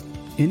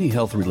Any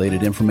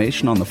health-related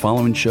information on the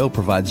following show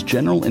provides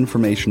general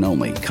information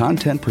only.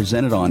 Content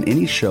presented on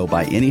any show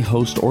by any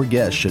host or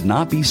guest should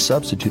not be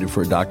substituted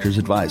for a doctor's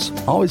advice.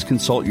 Always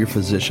consult your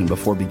physician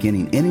before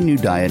beginning any new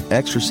diet,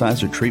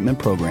 exercise, or treatment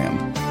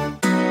program.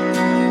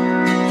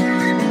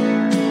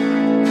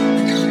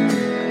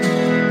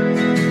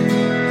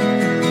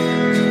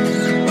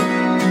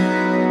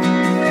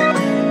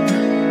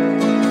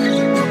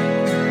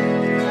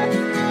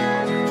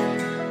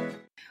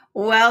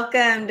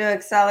 Welcome to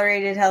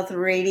Accelerated Health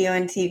Radio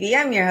and TV.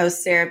 I'm your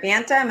host, Sarah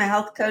Banta. I'm a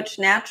health coach,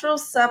 natural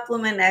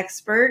supplement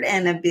expert,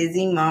 and a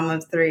busy mom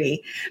of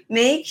three.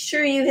 Make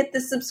sure you hit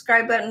the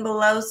subscribe button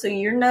below so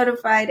you're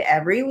notified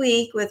every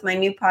week with my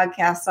new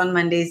podcasts on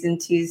Mondays and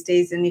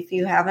Tuesdays. And if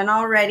you haven't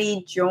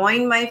already,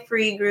 join my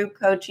free group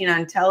coaching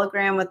on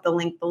Telegram with the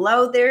link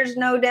below. There's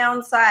no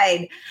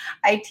downside.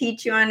 I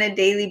teach you on a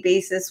daily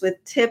basis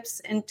with tips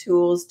and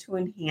tools to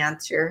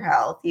enhance your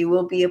health. You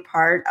will be a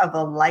part of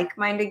a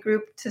like-minded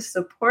group to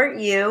support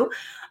you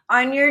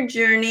on your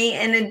journey,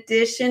 in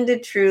addition to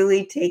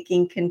truly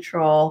taking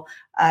control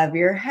of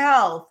your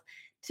health.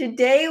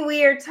 Today,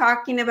 we are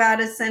talking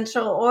about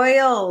essential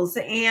oils,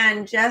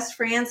 and Jess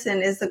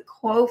Franson is the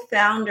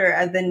co-founder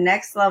of the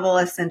Next Level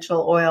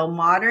Essential Oil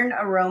modern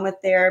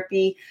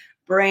aromatherapy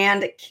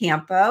brand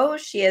Campo.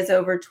 She has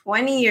over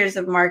 20 years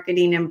of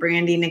marketing and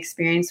branding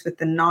experience with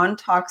the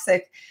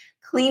non-toxic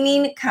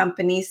cleaning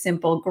company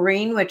Simple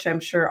Green, which I'm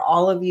sure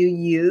all of you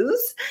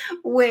use,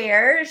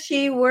 where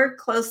she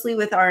worked closely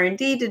with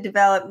R&D to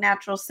develop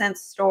natural scent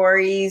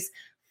stories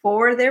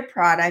for their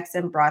products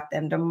and brought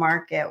them to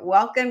market.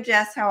 Welcome,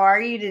 Jess. How are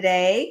you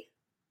today?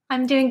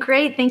 I'm doing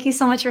great. Thank you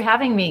so much for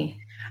having me.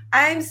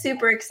 I'm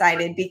super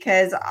excited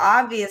because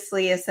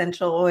obviously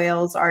essential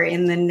oils are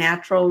in the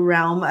natural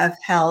realm of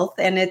health,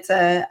 and it's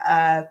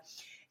I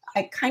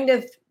kind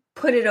of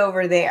put it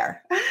over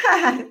there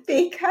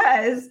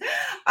because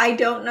I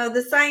don't know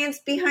the science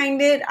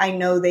behind it. I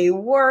know they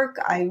work.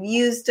 I've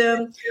used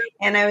them.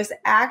 And I was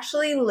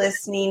actually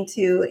listening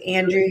to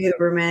Andrew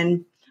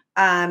Huberman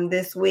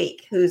this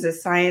week, who's a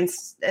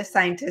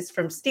scientist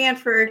from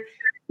Stanford,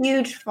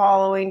 huge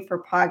following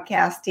for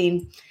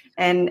podcasting.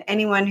 And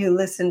anyone who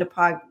listened to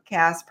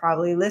podcasts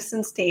probably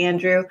listens to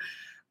Andrew.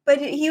 But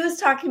he was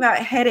talking about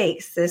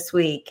headaches this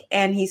week,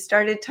 and he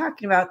started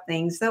talking about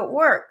things that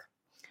work.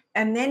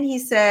 And then he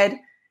said,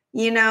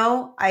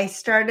 I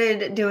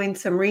started doing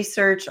some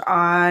research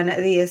on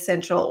the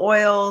essential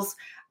oils.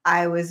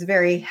 I was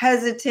very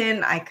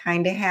hesitant. I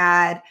kind of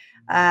had,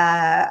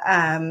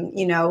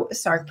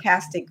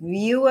 sarcastic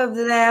view of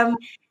them.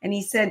 And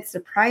he said,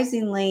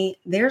 surprisingly,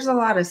 there's a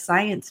lot of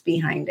science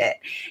behind it.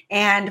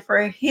 And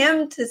for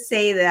him to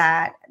say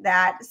that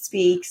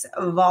speaks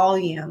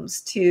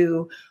volumes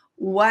to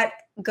what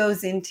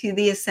goes into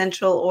the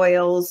essential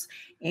oils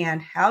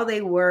and how they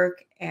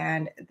work.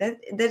 And that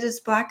is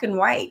black and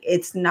white.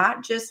 It's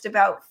not just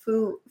about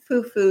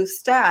foo-foo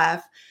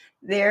stuff.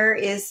 There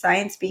is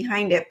science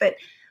behind it. But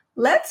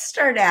let's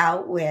start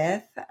out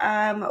with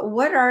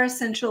what are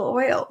essential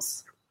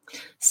oils?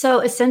 So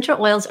essential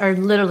oils are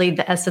literally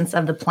the essence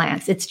of the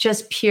plants. It's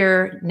just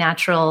pure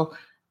natural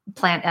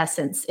plant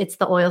essence. It's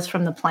the oils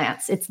from the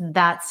plants. It's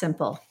that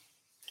simple.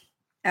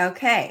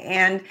 Okay.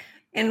 And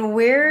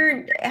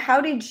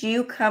how did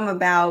you come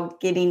about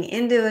getting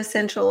into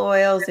essential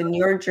oils and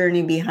your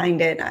journey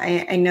behind it?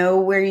 I know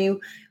where you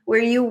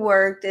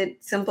worked at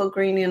Simple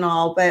Green and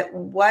all, but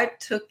what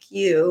took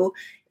you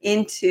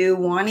into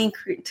wanting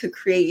to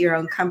create your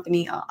own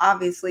company?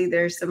 Obviously,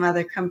 there's some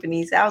other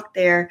companies out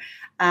there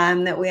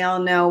that we all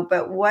know,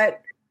 but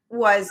what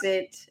was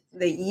it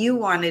that you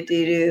wanted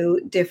to do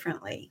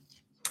differently?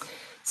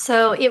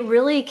 So it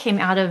really came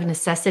out of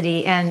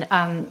necessity. And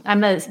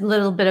I'm a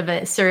little bit of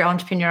a serial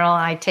entrepreneurial.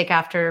 I take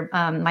after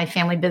my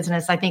family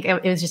business. I think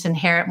it was just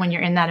inherent when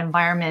you're in that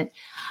environment.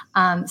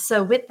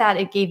 So with that,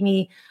 it gave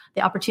me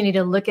the opportunity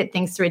to look at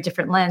things through a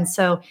different lens.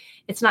 So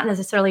it's not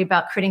necessarily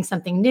about creating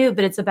something new,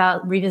 but it's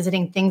about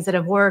revisiting things that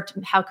have worked.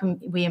 How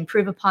can we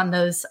improve upon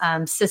those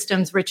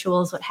systems,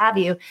 rituals, what have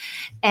you?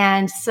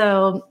 And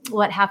so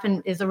what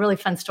happened is a really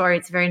fun story.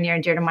 It's very near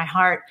and dear to my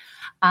heart.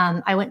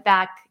 I went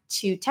back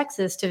to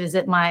Texas to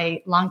visit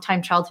my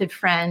longtime childhood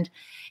friend.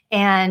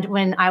 And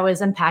when I was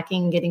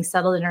unpacking, getting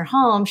settled in her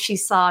home, she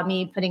saw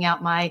me putting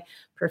out my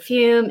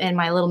perfume and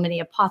my little mini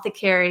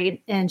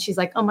apothecary. And she's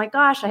like, oh my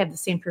gosh, I have the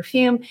same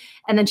perfume.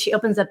 And then she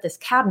opens up this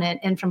cabinet,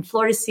 and from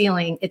floor to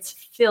ceiling, it's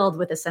filled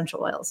with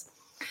essential oils.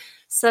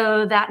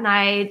 So that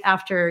night,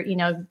 after,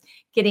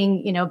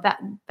 getting,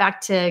 back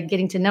to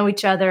getting to know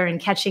each other and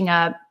catching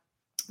up,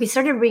 we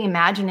started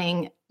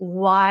reimagining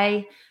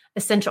why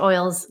essential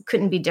oils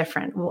couldn't be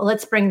different. Well,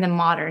 let's bring them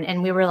modern.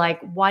 And we were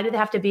like, why do they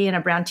have to be in a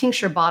brown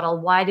tincture bottle?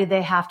 Why do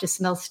they have to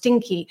smell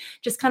stinky?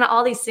 Just kind of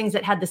all these things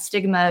that had the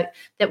stigma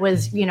that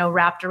was,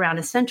 wrapped around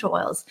essential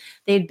oils.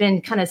 They'd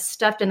been kind of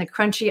stuffed in the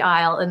crunchy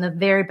aisle in the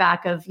very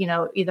back of,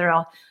 either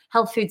a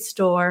health food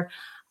store.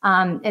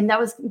 And that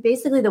was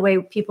basically the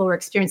way people were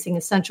experiencing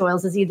essential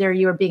oils, is either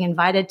you were being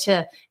invited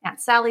to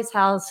Aunt Sally's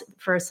house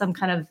for some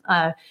kind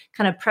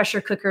of pressure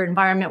cooker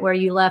environment where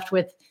you left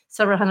with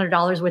several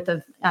 $100s worth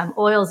of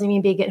oils, and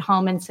you may get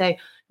home and say,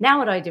 now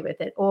what do I do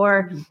with it?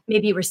 Or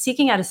maybe you were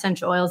seeking out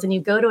essential oils and you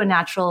go to a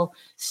natural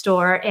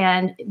store,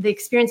 and the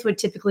experience would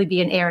typically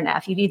be an A or an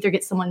F. You'd either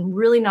get someone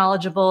really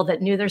knowledgeable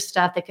that knew their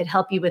stuff that could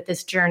help you with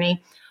this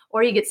journey,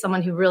 or you get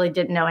someone who really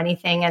didn't know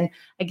anything. And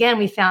again,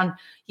 we found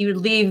you would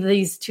leave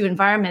these two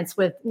environments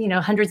with,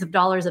 hundreds of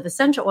dollars of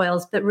essential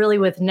oils, but really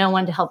with no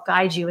one to help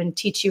guide you and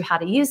teach you how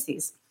to use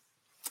these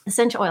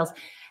essential oils.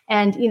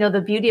 And,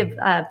 the beauty of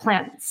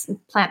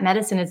plant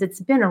medicine is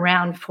it's been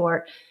around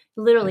for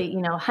literally,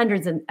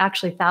 hundreds and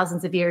actually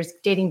thousands of years,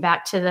 dating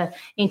back to the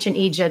ancient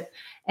Egypt.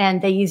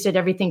 And they used it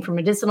everything from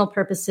medicinal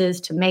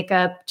purposes to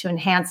makeup to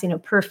enhance,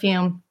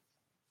 perfume.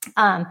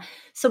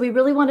 So we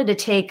really wanted to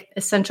take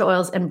essential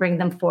oils and bring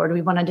them forward.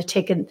 We wanted to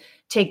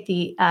take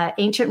the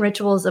ancient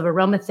rituals of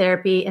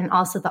aromatherapy and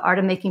also the art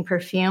of making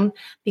perfume,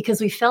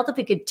 because we felt if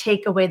we could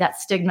take away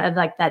that stigma of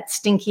like that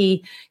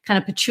stinky kind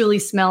of patchouli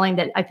smelling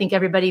that I think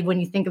everybody,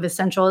 when you think of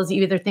essential oils,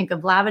 you either think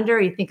of lavender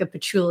or you think of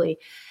patchouli.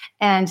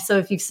 And so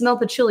if you smell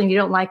patchouli and you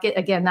don't like it,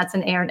 again, that's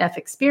an A or an F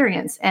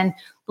experience. And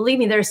believe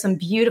me, there's some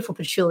beautiful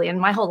patchouli.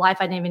 And my whole life,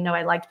 I didn't even know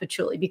I liked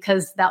patchouli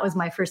because that was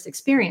my first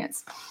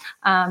experience.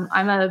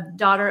 I'm a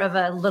daughter of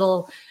a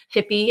little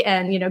hippie,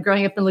 and,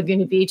 growing up in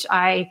Laguna Beach,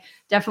 I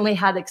definitely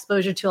had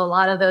exposure to a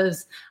lot of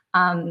those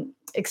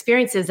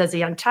experiences as a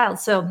young child.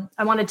 So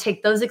I want to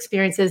take those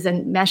experiences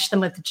and mesh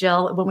them with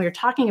Jill when we were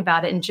talking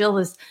about it. And Jill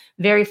was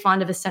very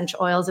fond of essential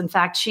oils. In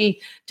fact,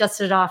 she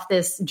dusted off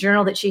this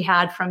journal that she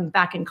had from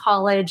back in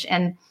college.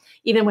 And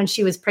even when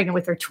she was pregnant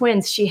with her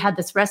twins, she had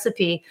this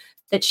recipe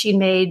that she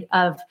made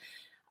of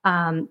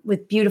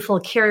with beautiful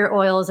carrier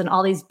oils and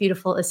all these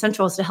beautiful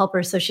essentials to help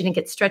her so she didn't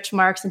get stretch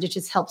marks, and to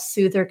just help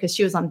soothe her because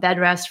she was on bed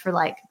rest for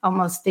like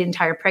almost the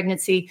entire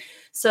pregnancy.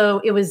 So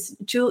it was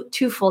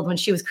twofold when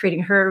she was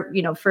creating her,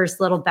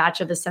 first little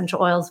batch of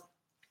essential oils.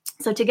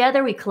 So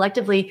together we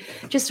collectively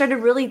just started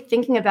really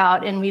thinking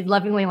about, and we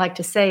lovingly like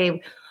to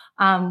say,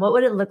 what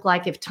would it look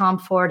like if Tom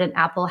Ford and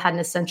Apple had an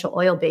essential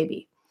oil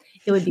baby?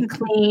 It would be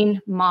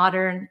clean,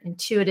 modern,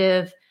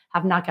 intuitive,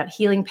 have knockout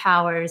healing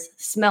powers,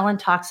 smell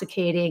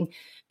intoxicating,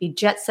 be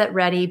jet set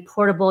ready,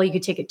 portable. You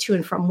could take it to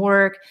and from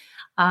work,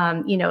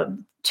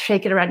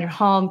 take it around your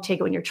home, take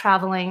it when you're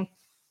traveling.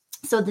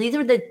 So these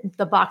are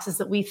the boxes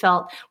that we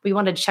felt we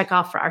wanted to check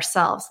off for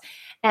ourselves.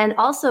 And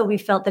also we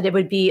felt that it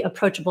would be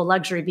approachable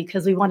luxury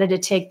because we wanted to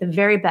take the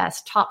very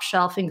best top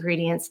shelf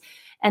ingredients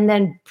and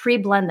then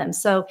pre-blend them.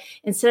 So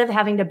instead of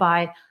having to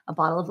buy a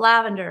bottle of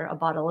lavender, a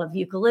bottle of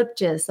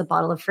eucalyptus, a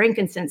bottle of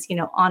frankincense,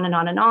 on and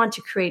on and on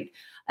to create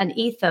an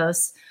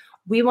ethos,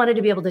 we wanted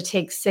to be able to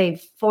take, say,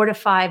 4 to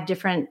 5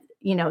 different,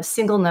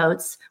 single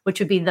notes, which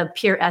would be the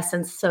pure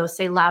essence. So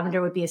say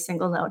lavender would be a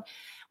single note.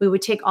 We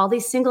would take all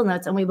these single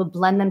notes and we would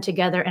blend them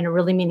together in a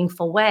really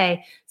meaningful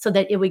way so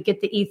that it would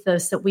get the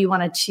ethos that we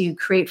wanted to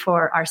create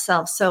for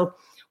ourselves. So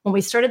when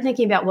we started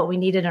thinking about what we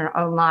needed in our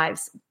own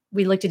lives,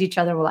 we looked at each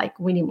other and we're like,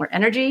 we need more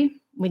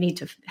energy. We need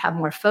to have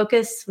more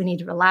focus. We need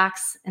to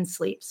relax and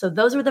sleep. So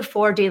those were the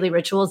 4 daily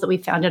rituals that we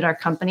founded our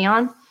company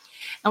on.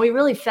 And we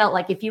really felt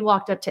like if you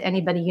walked up to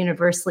anybody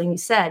universally and you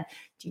said,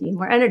 do you need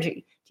more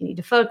energy? Do you need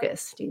to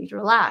focus? Do you need to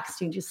relax?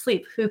 Do you need to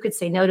sleep? Who could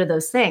say no to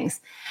those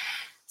things?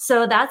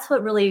 So that's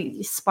what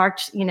really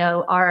sparked,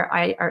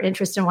 our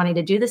interest in wanting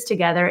to do this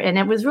together. And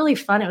it was really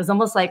fun. It was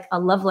almost like a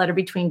love letter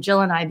between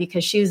Jill and I,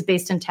 because she was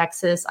based in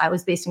Texas. I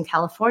was based in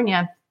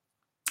California.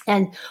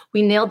 And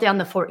we nailed down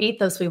the 4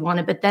 ethos we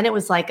wanted. But then it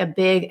was like a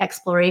big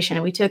exploration.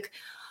 And we took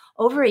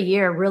over a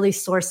year really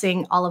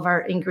sourcing all of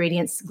our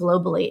ingredients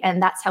globally.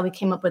 And that's how we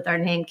came up with our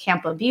name,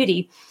 Campo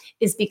Beauty,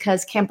 is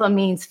because Campo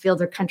means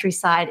field or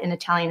countryside in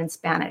Italian and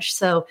Spanish.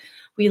 So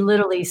we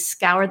literally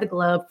scour the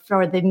globe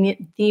for the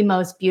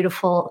most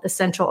beautiful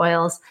essential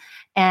oils,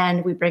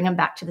 and we bring them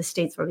back to the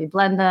States where we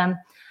blend them.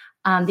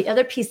 The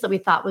other piece that we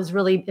thought was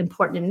really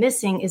important and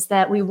missing is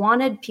that we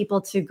wanted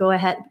people to go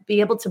ahead,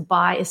 be able to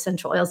buy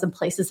essential oils in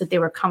places that they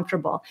were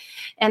comfortable.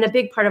 And a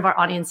big part of our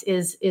audience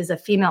is a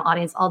female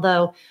audience,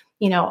 although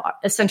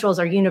essentials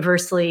are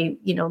universally,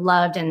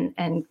 loved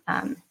and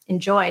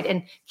enjoyed.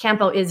 And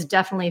Campo is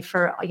definitely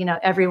for,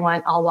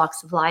 everyone, all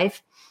walks of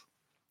life.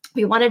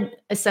 We wanted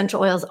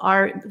essential oils,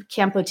 our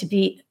Campo, to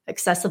be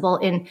accessible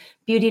in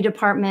beauty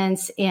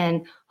departments,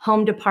 in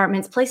home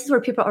departments, places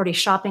where people are already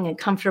shopping and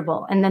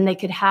comfortable, and then they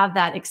could have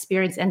that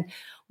experience. And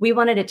we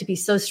wanted it to be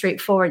so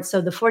straightforward.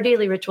 So the 4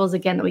 daily rituals,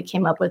 again, that we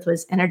came up with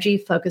was energy,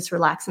 focus,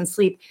 relax, and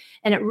sleep.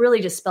 And it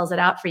really just spells it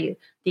out for you.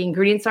 The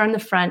ingredients are in the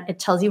front. It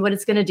tells you what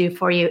it's going to do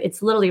for you.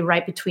 It's literally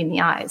right between the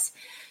eyes.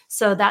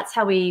 So that's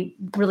how we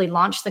really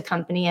launched the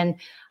company. And,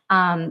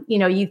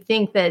 you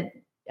think that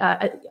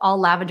all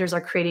lavenders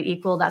are created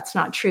equal. That's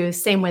not true.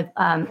 Same with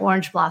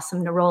orange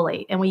blossom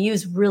neroli. And we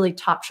use really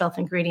top shelf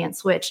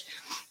ingredients, which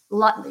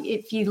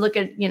if you look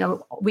at,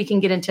 we can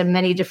get into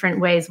many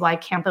different ways why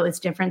Campo is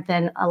different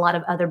than a lot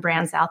of other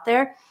brands out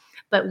there.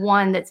 But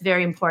one that's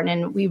very important,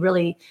 and we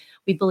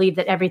believe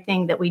that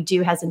everything that we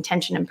do has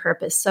intention and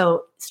purpose.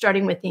 So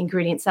starting with the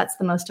ingredients, that's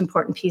the most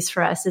important piece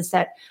for us, is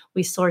that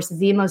we source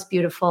the most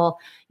beautiful,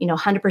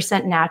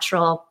 100%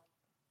 natural,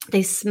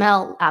 they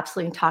smell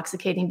absolutely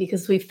intoxicating,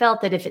 because we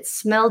felt that if it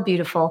smelled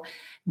beautiful,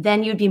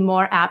 then you'd be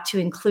more apt to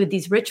include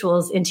these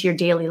rituals into your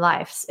daily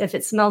life. If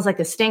it smells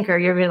like a stinker,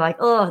 you're really like,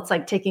 oh, it's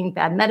like taking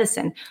bad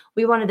medicine.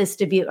 We wanted this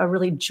to be a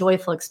really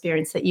joyful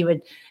experience that you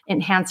would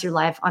enhance your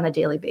life on a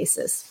daily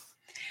basis.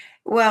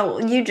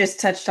 Well, you just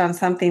touched on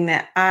something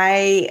that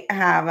I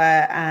have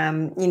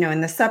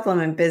in the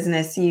supplement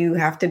business, you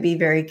have to be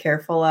very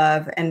careful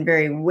of and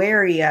very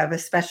wary of,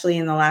 especially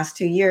in the last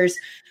 2 years.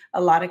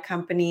 A lot of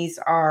companies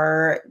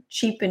are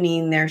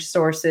cheapening their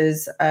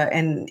sources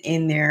and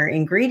in their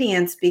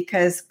ingredients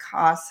because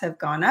costs have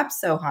gone up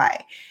so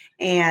high.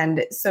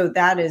 And so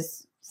that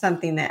is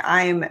something that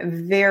I am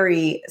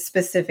very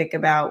specific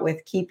about,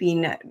 with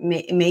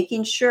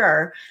making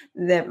sure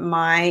that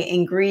my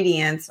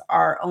ingredients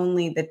are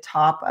only the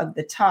top of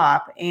the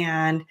top,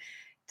 and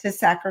to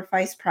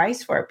sacrifice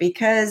price for it,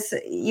 because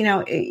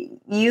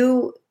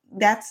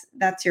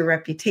that's your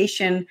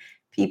reputation.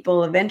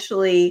 People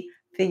eventually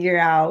figure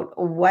out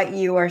what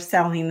you are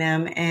selling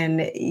them, and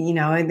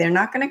they're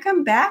not going to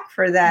come back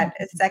for that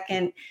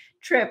second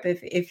trip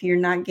if you're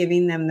not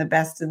giving them the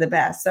best of the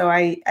best. So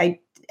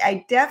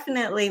I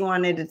definitely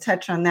wanted to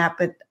touch on that.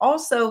 But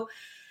also,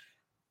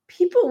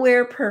 people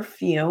wear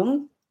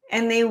perfume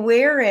and they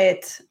wear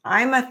it.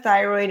 I'm a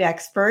thyroid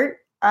expert.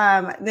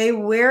 They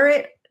wear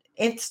it.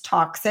 It's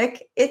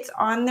toxic. It's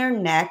on their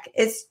neck.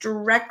 It's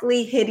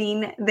directly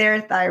hitting their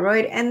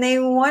thyroid, and they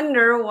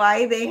wonder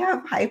why they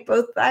have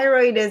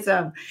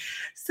hypothyroidism.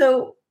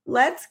 So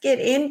let's get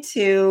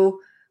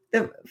into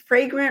the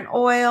fragrant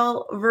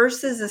oil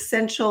versus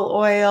essential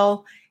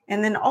oil.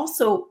 And then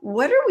also,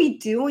 what are we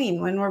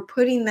doing when we're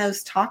putting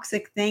those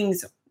toxic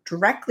things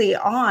directly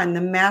on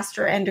the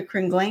master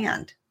endocrine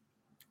gland?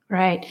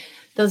 Right.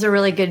 Those are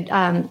really good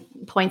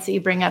points that you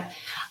bring up.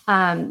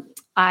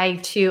 I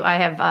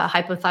have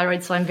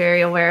hypothyroid, so I'm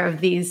very aware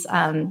of these.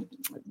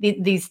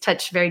 These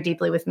touch very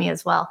deeply with me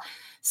as well.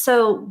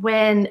 So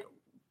when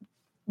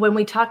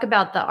we talk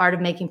about the art of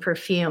making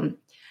perfume,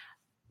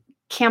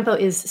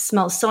 Campo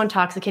smells so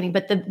intoxicating.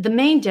 But the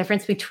main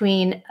difference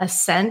between a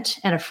scent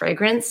and a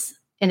fragrance,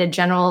 in a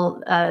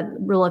general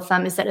rule of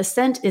thumb, is that a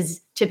scent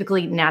is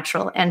typically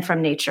natural and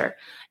from nature.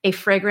 A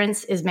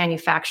fragrance is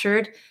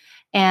manufactured,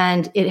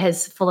 and it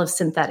is full of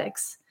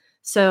synthetics.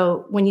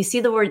 So when you see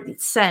the word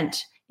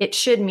scent, it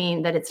should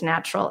mean that it's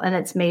natural and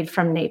it's made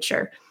from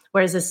nature.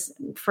 Whereas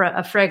for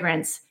a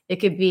fragrance, it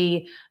could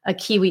be a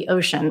kiwi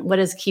ocean. What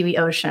is kiwi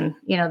ocean?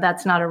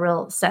 That's not a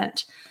real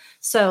scent.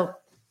 So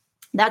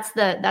that's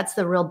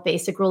the real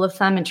basic rule of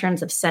thumb in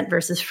terms of scent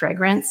versus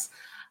fragrance.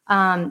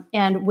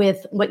 And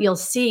with what you'll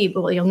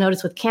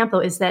notice with Campo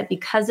is that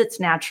because it's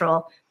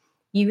natural,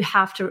 you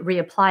have to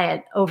reapply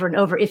it over and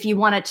over. If you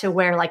want it to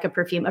wear like a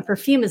perfume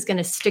is going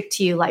to stick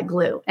to you like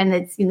glue. And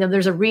it's,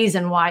 there's a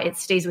reason why it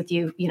stays with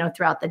you,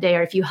 throughout the day.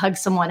 Or if you hug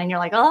someone and you're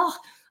like, oh,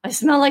 I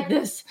smell like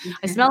this.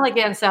 I smell like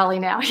Aunt Sally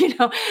now,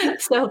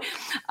 So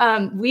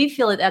we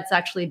feel that that's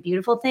actually a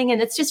beautiful thing.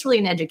 And it's just really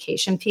an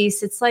education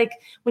piece. It's like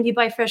when you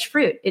buy fresh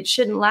fruit, it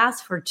shouldn't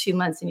last for 2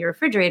 months in your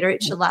refrigerator.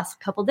 It should last a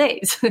couple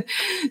days.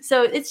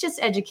 So it's just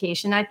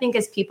education. I think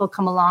as people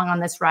come along on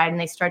this ride and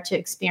they start to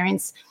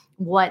experience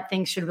what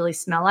things should really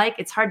smell like,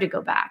 it's hard to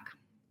go back.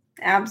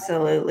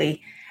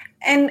 Absolutely.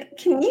 And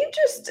can you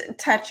just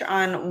touch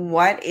on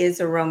what is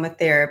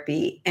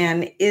aromatherapy,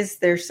 and is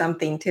there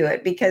something to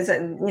it? Because, a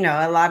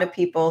lot of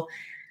people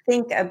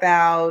think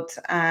about,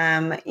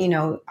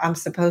 I'm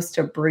supposed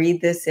to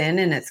breathe this in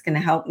and it's going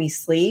to help me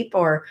sleep,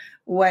 or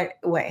what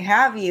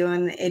have you.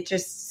 And it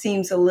just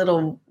seems a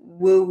little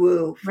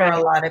woo-woo for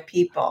a lot of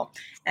people.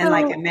 And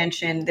like I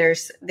mentioned,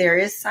 there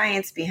is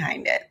science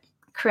behind it.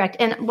 Correct.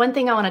 And one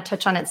thing I want to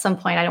touch on at some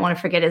point, I don't want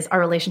to forget, is our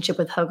relationship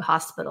with Hoag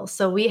Hospital.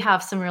 So we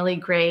have some really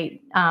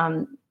great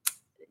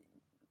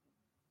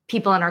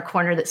people in our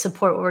corner that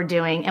support what we're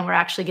doing. And we're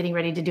actually getting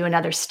ready to do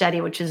another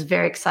study, which is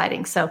very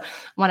exciting. So I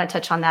want to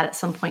touch on that at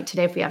some point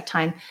today if we have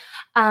time.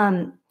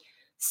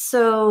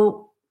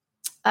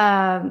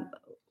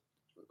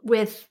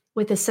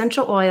 With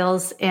essential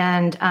oils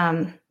and,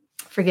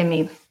 forgive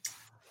me.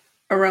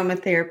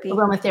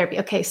 Aromatherapy.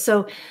 Okay.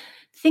 So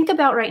think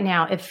about right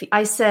now, if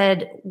I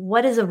said,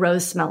 what does a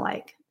rose smell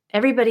like?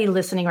 Everybody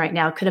listening right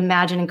now could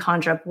imagine and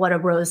conjure up what a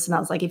rose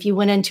smells like. If you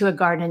went into a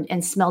garden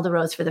and smelled a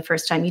rose for the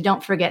first time, you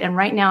don't forget. And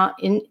right now,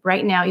 even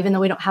though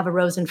we don't have a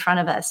rose in front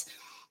of us,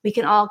 we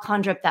can all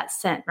conjure up that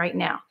scent right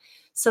now.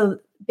 So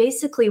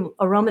basically,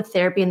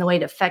 aromatherapy and the way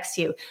it affects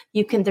you,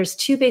 there's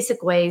two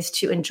basic ways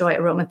to enjoy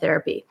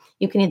aromatherapy.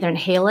 You can either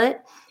inhale it,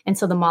 and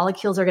so the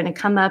molecules are going to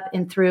come up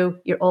and through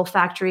your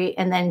olfactory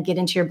and then get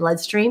into your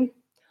bloodstream.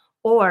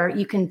 Or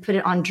you can put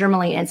it on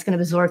dermally and it's going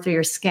to absorb through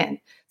your skin.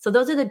 So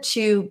those are the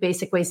two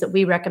basic ways that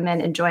we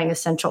recommend enjoying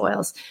essential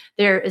oils.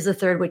 There is a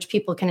third, which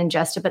people can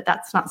ingest it, but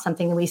that's not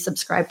something that we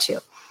subscribe to.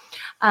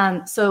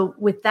 So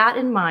with that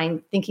in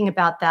mind, thinking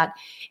about that,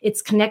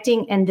 it's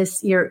connecting, and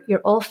your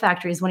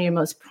olfactory is one of your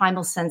most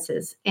primal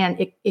senses, and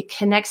it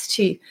connects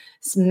to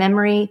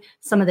memory,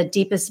 some of the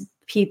deepest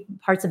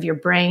parts of your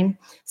brain.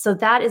 So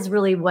that is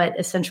really what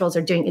essential oils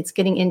are doing. It's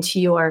getting into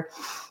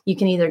you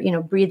can either,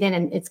 breathe in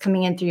and it's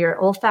coming in through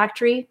your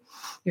olfactory,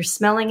 you're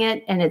smelling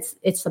it, and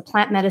it's the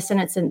plant medicine.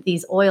 It's in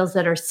these oils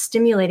that are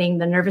stimulating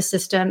the nervous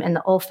system and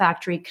the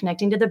olfactory,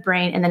 connecting to the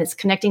brain, and then it's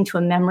connecting to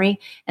a memory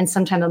and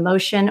sometime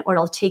emotion, or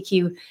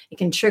it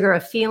can trigger a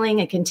feeling,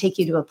 it can take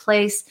you to a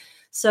place.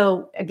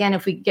 So again,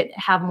 if we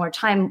have more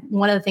time,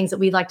 one of the things that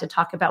we like to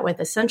talk about with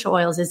essential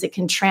oils is it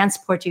can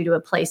transport you to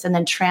a place and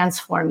then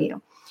transform you.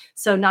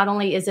 So not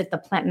only is it the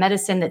plant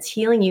medicine that's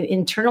healing you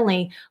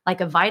internally, like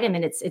a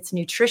vitamin, it's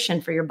nutrition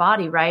for your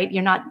body, right?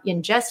 You're not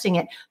ingesting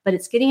it, but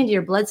it's getting into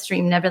your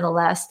bloodstream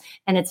nevertheless,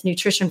 and it's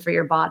nutrition for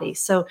your body.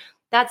 So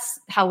that's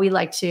how we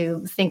like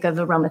to think of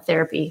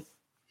aromatherapy.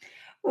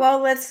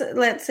 Well,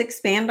 let's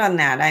expand on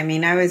that. I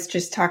mean, I was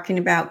just talking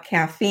about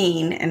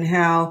caffeine and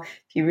how,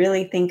 if you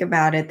really think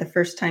about it, the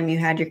first time you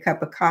had your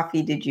cup of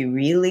coffee, did you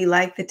really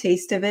like the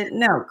taste of it?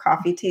 No,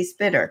 coffee tastes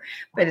bitter,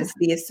 but it's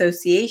the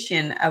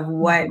association of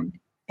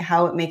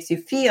how it makes you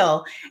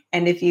feel.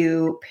 And if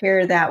you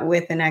pair that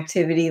with an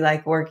activity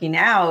like working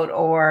out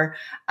or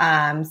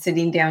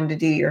sitting down to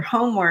do your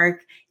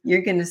homework,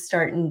 you're going to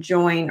start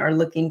enjoying or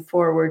looking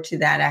forward to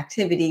that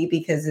activity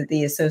because of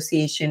the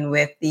association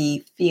with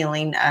the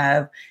feeling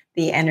of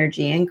the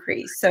energy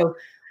increase. So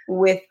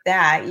with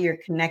that, you're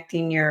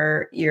connecting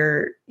your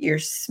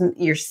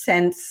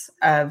sense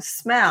of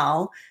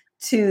smell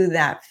to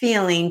that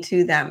feeling,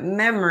 to that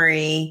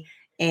memory,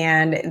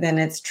 and then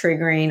it's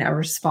triggering a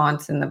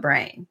response in the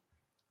brain.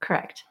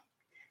 Correct.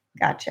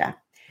 Gotcha.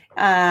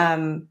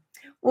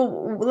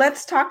 Well,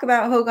 let's talk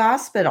about Hoag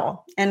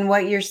Hospital and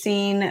what you're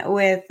seeing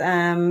with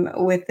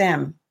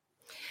them.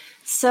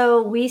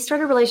 So we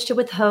started a relationship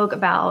with Hoag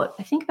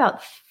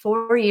about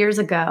 4 years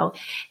ago,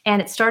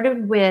 and it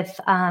started with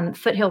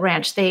Foothill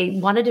Ranch. They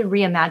wanted to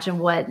reimagine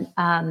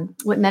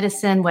what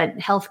medicine, what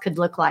health could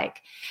look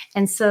like,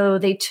 and so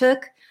they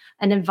took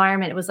an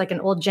environment. It was like an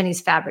old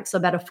Jenny's Fabric, so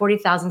about a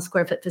 40,000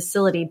 square foot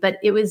facility, but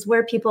it was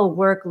where people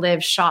work,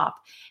 live, shop.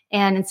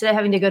 And instead of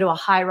having to go to a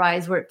high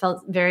rise where it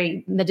felt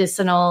very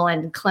medicinal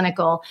and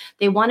clinical,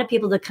 they wanted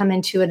people to come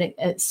into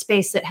a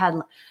space that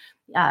had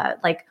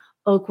like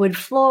oak wood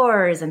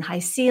floors and high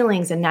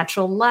ceilings and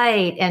natural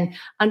light. And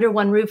under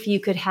one roof,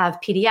 you could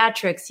have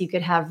pediatrics, you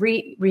could have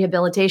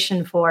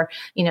rehabilitation for,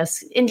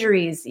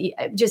 injuries,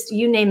 just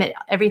you name it,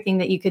 everything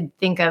that you could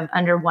think of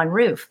under one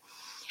roof.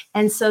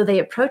 And so they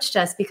approached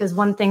us because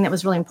one thing that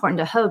was really important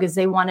to Hoag is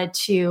they wanted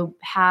to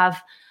have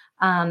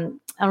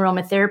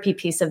aromatherapy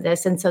piece of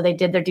this. And so they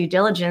did their due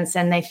diligence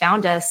and they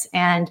found us.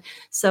 And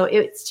so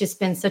it's just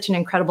been such an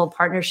incredible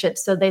partnership.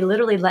 So they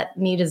literally let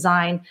me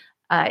design,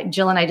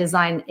 Jill and I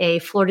designed a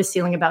floor to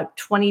ceiling about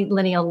 20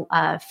 lineal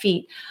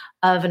feet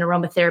of an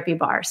aromatherapy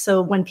bar.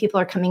 So when people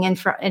are coming in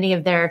for any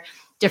of their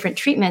different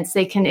treatments,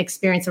 they can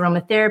experience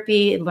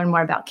aromatherapy, learn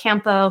more about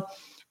Campo.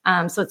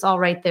 So it's all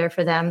right there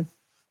for them.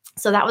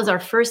 So that was our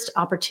first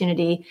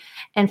opportunity.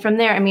 And from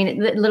there,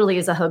 it literally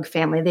is a Hoag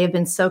family. They've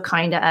been so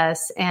kind to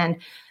us. And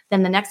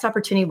then the next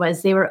opportunity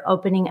was they were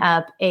opening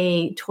up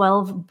a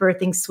 12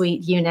 birthing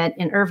suite unit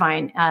in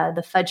Irvine.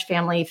 The Fudge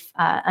family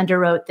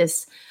underwrote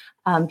this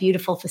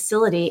beautiful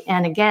facility.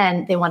 And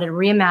again, they wanted to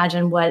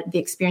reimagine what the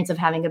experience of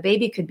having a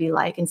baby could be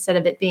like. Instead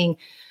of it being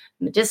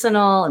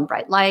medicinal and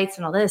bright lights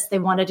and all this, they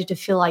wanted it to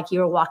feel like you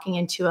were walking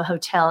into a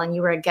hotel and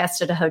you were a guest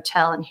at a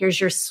hotel and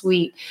here's your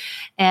suite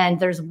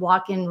and there's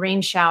walk-in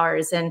rain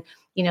showers. And,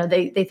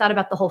 they thought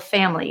about the whole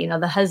family,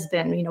 the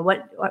husband,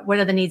 what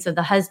are the needs of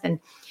the husband?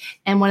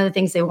 And one of the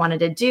things they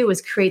wanted to do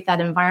was create that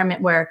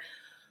environment where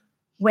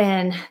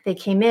when they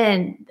came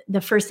in,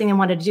 the first thing they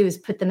wanted to do is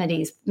put them at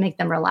ease, make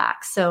them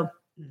relax. So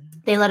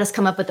they let us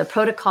come up with a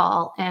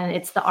protocol, and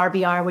it's the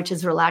RBR, which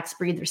is relax,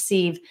 breathe,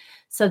 receive,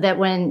 so that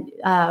when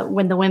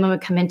the women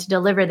would come in to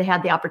deliver, they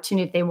had the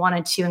opportunity if they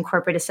wanted to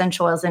incorporate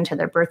essential oils into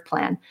their birth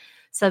plan.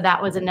 So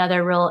that was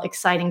another real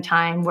exciting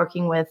time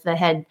working with the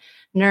head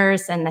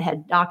nurse and the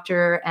head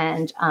doctor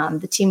and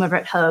the team over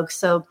at Hoag.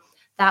 So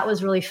that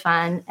was really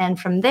fun. And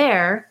from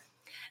there,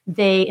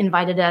 they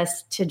invited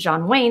us to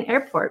John Wayne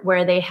Airport,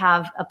 where they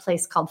have a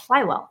place called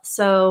Flywell.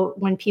 So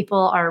when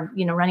people are,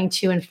 running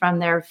to and from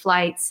their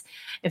flights,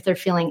 if they're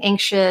feeling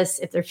anxious,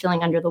 if they're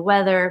feeling under the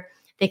weather,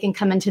 they can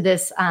come into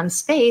this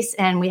space,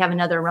 and we have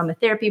another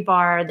aromatherapy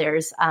bar.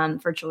 There's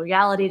virtual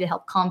reality to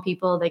help calm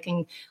people. They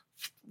can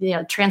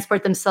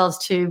transport themselves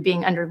to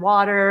being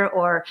underwater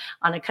or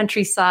on a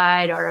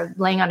countryside or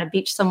laying on a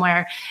beach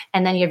somewhere.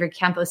 And then you have your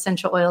Campo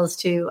essential oils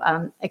to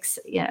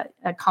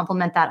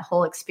complement that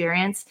whole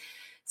experience.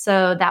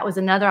 So that was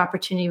another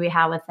opportunity we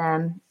had with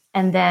them.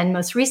 And then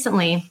most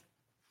recently,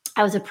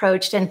 I was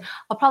approached, and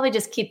I'll probably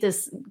just keep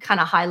this kind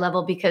of high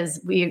level because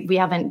we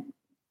haven't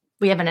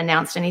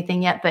announced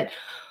anything yet, but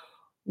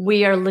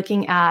we are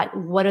looking at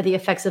what are the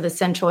effects of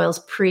essential oils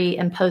pre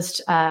and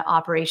post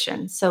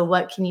operation. So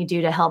what can you do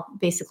to help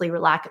basically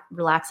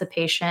relax a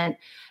patient,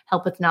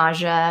 help with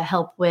nausea,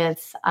 help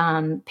with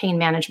pain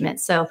management.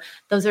 So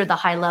those are the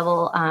high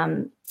level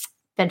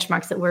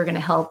benchmarks that we're going to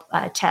help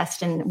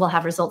test, and we'll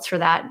have results for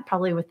that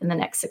probably within the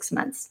next 6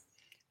 months.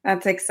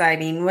 That's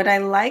exciting. What I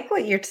like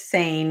what you're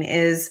saying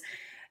is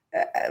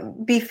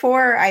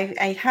before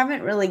I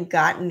haven't really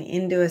gotten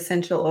into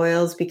essential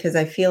oils because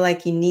I feel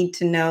like you need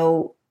to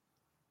know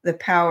the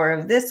power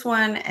of this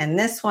one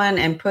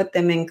and put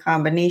them in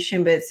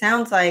combination. But it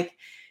sounds like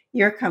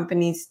your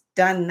company's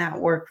done that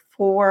work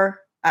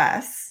for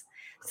us.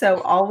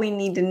 So all we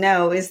need to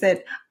know is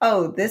that,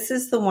 oh, this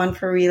is the one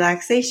for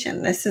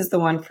relaxation. This is the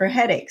one for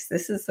headaches.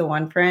 This is the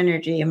one for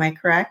energy. Am I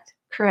correct?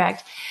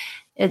 Correct.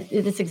 It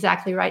is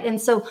exactly right. And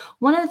so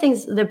one of the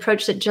things, the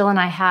approach that Jill and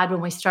I had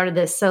when we started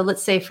this, so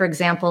let's say, for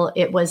example,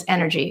 it was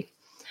energy.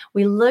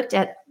 We looked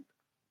at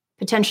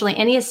potentially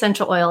any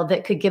essential oil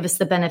that could give us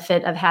the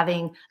benefit of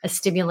having a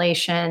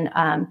stimulation,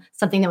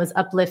 something that was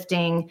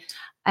uplifting.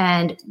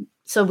 And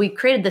so we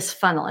created this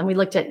funnel and we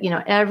looked at,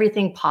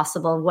 everything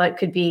possible, what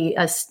could be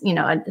a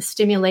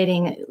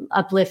stimulating,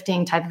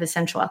 uplifting type of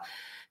essential oil.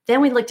 Then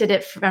we looked at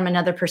it from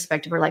another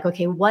perspective. We're like,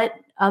 okay, what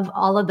of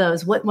all of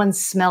those, what ones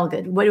smell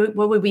good? What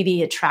would we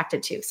be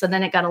attracted to? So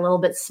then it got a little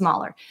bit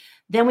smaller.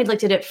 Then we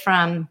looked at it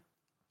from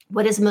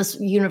what is most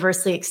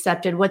universally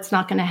accepted, what's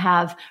not going to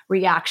have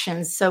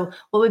reactions. So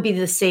what would be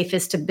the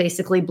safest to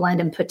basically blend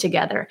and put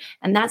together?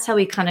 And that's how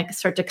we kind of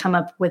start to come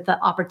up with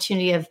the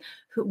opportunity of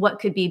what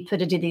could be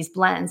put into these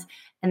blends.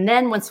 And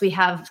then once we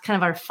have kind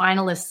of our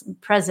finalists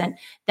present,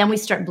 then we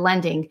start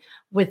blending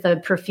with a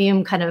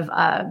perfume kind of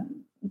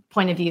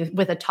point of view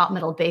with a top,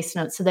 middle, base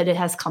note so that it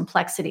has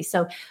complexity.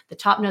 So the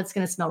top note's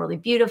going to smell really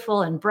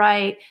beautiful and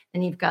bright.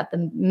 Then you've got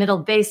the middle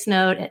base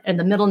note and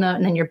the middle note,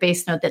 and then your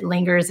base note that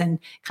lingers and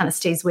kind of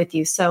stays with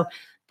you. So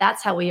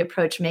that's how we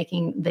approach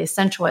making the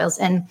essential oils.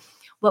 And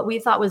what we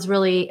thought was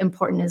really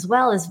important as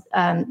well is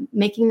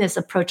making this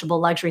approachable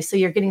luxury. So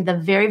you're getting the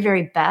very,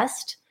 very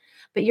best,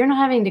 but you're not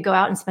having to go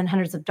out and spend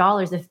hundreds of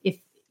dollars.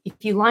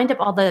 If you lined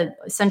up all the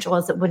essential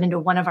oils that went into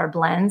one of our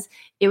blends,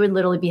 it would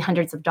literally be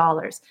hundreds of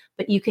dollars,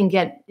 but you can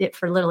get it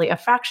for literally a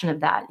fraction of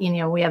that.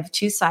 We have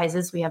two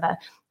sizes. We have a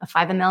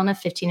 5 ml and a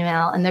 15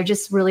 ml, and they're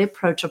just really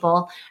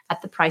approachable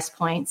at the price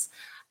points.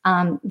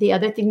 The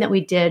other thing that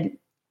we did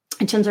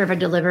in terms of our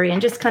delivery,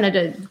 and just kind of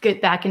to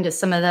get back into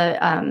some of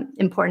the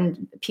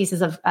important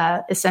pieces of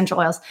essential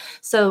oils.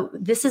 So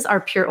this is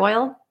our pure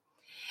oil,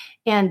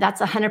 and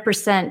that's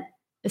 100%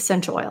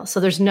 essential oil. So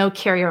there's no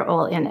carrier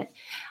oil in it.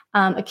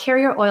 A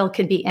carrier oil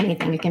could be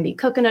anything. It can be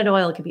coconut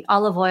oil, it could be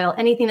olive oil,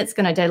 anything that's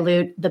going to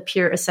dilute the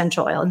pure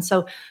essential oil. And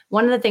so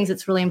one of the things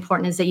that's really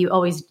important is that you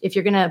always, if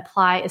you're going to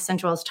apply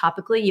essential oils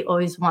topically, you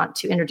always want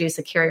to introduce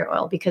a carrier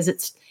oil because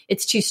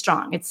it's too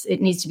strong.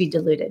 It needs to be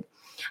diluted.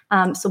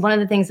 So one of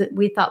the things that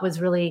we thought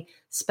was really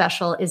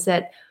special is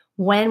that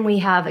when we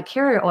have a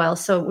carrier oil,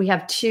 so we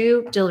have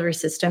two delivery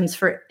systems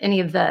for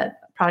any of the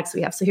products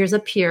we have. So here's a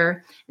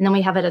pure, and then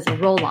we have it as a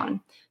roll-on.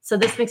 So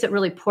this makes it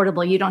really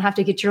portable. You don't have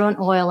to get your own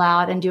oil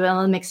out and do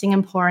all the mixing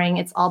and pouring.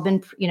 It's all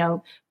been,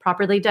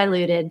 properly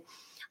diluted.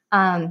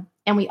 And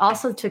we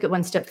also took it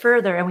one step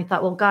further and we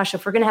thought, well, gosh,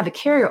 if we're going to have a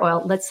carrier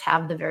oil, let's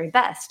have the very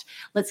best.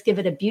 Let's give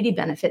it a beauty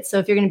benefit. So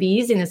if you're going to be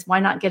using this, why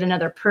not get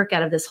another perk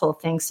out of this whole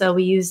thing? So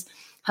we use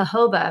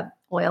jojoba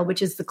oil,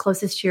 which is the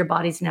closest to your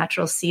body's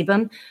natural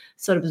sebum.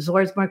 So it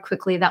absorbs more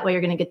quickly. That way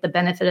you're going to get the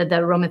benefit of the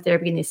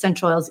aromatherapy and the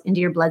essential oils into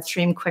your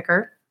bloodstream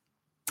quicker.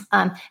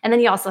 And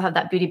then you also have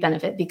that beauty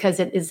benefit because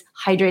it is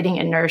hydrating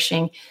and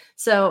nourishing.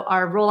 So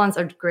our roll-ons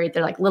are great.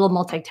 They're like little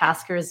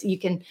multitaskers. You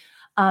can,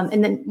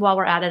 and then while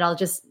we're at it, I'll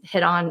just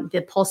hit on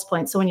the pulse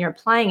point. So when you're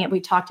applying it, we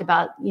talked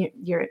about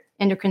your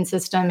endocrine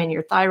system and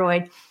your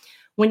thyroid.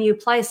 When you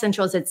apply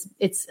essentials,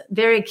 it's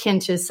very akin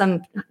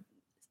to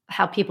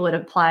how people would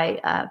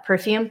apply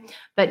perfume,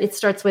 but it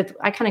starts with,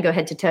 I kind of go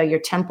head to toe, your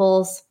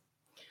temples,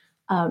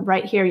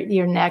 right here,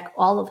 your neck,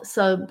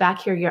 so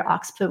back here, your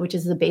occiput, which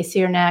is the base of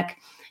your neck,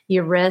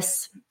 your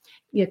wrists,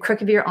 your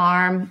crook of your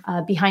arm,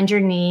 behind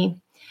your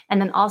knee. And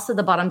then also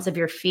the bottoms of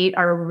your feet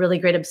are a really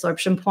great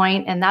absorption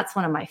point. And that's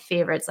one of my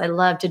favorites. I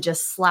love to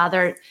just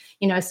slather,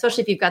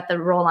 especially if you've got the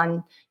roll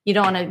on, you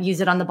don't want to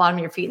use it on the bottom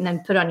of your feet and then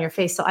put it on your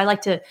face. So I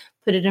like to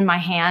put it in my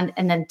hand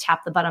and then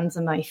tap the bottoms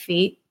of my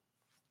feet.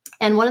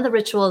 And one of the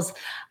rituals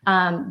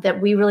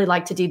that we really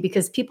like to do,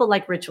 because people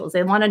like rituals,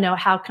 they want to know,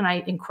 how can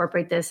I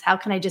incorporate this? How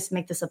can I just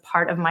make this a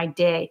part of my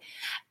day?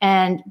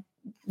 And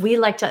we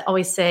like to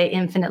always say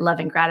infinite love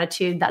and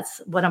gratitude.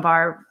 That's one of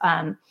our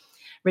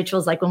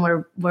rituals, like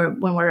when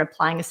we're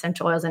applying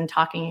essential oils and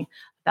talking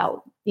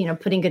about,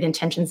 putting good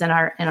intentions in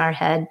our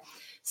head.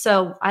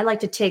 So I like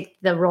to take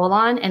the roll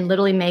on and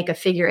literally make a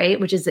figure 8,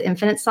 which is the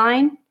infinite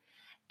sign,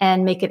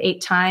 and make it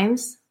 8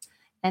 times.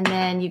 And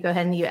then you go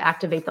ahead and you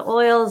activate the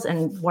oils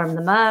and warm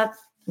them up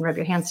and rub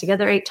your hands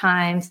together 8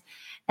 times.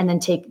 And then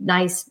take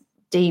nice,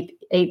 deep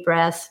 8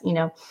 breaths, in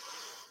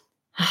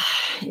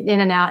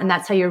and out. And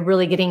that's how you're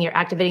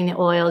activating the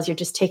oils. You're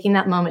just taking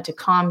that moment to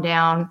calm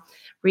down,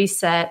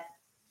 reset.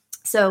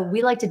 So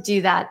we like to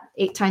do that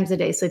 8 times a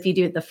day. So if you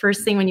do it the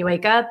first thing when you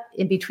wake up,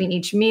 in between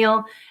each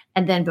meal,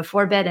 and then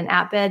before bed and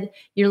at bed,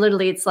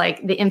 it's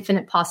like the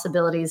infinite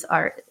possibilities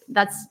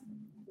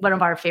one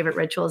of our favorite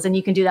rituals. And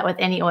you can do that with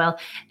any oil,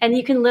 and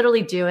you can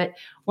literally do it.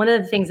 One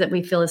of the things that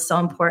we feel is so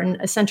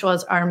important, essential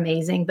oils are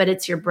amazing, but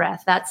it's your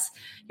breath. That's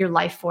your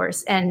life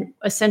force. And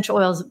essential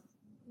oils,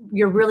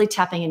 you're really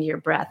tapping into your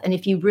breath. And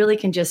if you really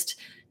can just,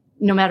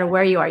 no matter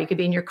where you are, you could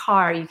be in your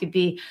car, you could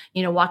be,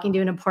 walking to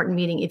an important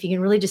meeting. If you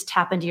can really just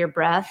tap into your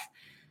breath,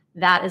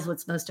 that is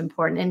what's most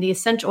important. And the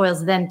essential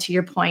oils, then, to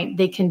your point,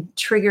 they can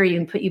trigger you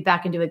and put you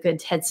back into a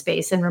good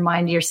headspace and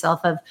remind yourself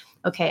of,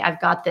 okay,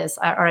 I've got this,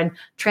 or I'm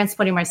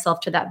transporting myself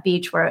to that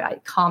beach where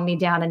it calmed me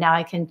down. And now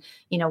I can,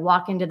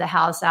 walk into the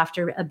house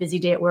after a busy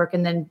day at work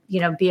and then,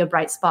 be a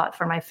bright spot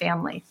for my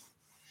family.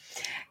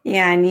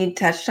 Yeah. And you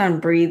touched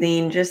on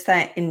breathing, just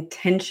that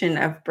intention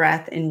of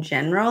breath in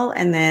general,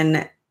 and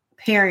then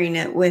pairing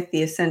it with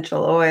the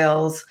essential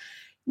oils.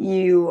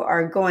 You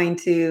are going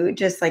to,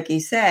 just like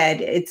you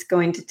said, it's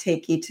going to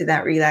take you to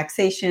that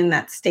relaxation,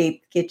 that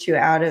state, get you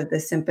out of the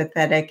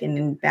sympathetic and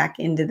then back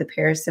into the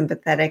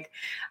parasympathetic.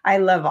 I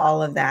love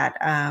all of that.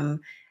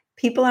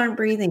 People aren't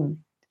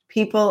breathing.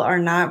 People are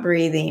not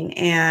breathing.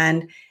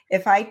 And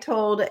if I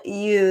told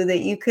you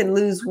that you could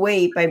lose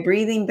weight by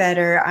breathing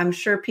better, I'm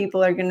sure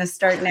people are going to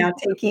start now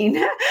taking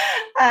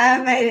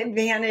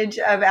advantage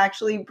of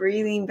actually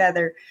breathing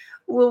better.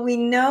 Well, we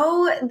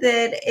know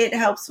that it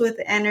helps with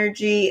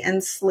energy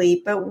and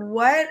sleep, but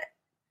what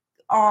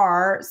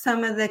are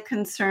some of the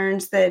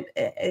concerns that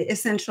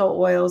essential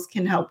oils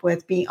can help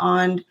with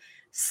beyond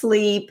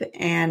sleep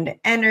and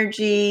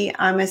energy?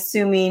 I'm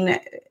assuming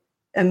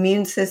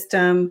immune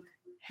system,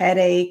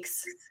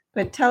 headaches,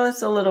 but tell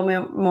us a little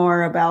bit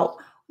more about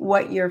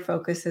what your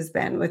focus has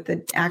been with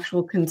the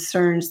actual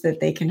concerns that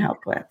they can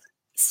help with.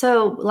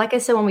 So, like I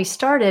said, when we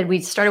started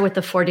with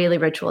the 4 daily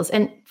rituals.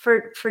 And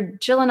for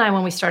Jill and I,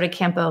 when we started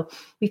Campo,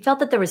 we felt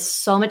that there was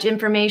so much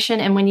information.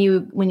 And when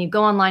you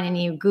go online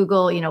and you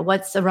Google,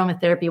 what's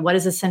aromatherapy, what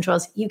is essential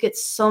oils, you get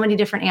so many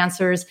different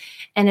answers.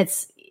 And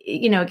it's,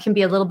 it can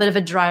be a little bit of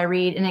a dry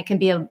read, and it can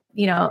be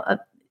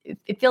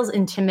it feels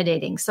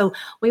intimidating. So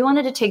we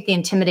wanted to take the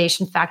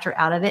intimidation factor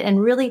out of it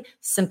and really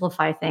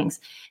simplify things.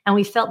 And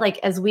we felt like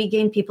as we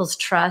gained people's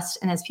trust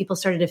and as people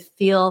started to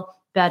feel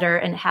better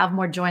and have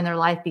more joy in their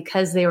life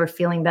because they were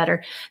feeling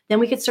better, then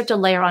we could start to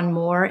layer on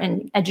more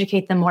and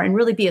educate them more and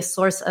really be a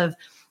source of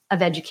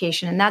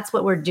education. And that's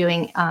what we're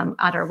doing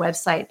at our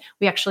website.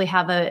 We actually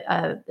have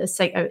an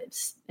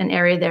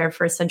area there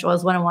for Essential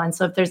Oils 101.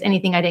 So if there's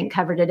anything I didn't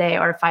cover today,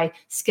 or if I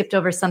skipped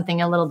over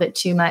something a little bit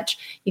too much,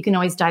 you can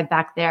always dive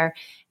back there.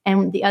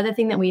 And the other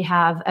thing that we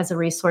have as a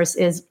resource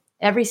is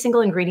every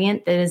single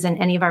ingredient that is in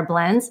any of our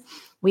blends.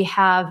 We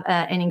have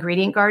an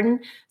ingredient garden.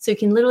 So you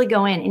can literally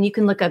go in and you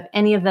can look up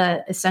any of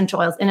the essential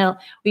oils. And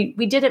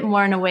we did it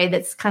more in a way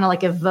that's kind of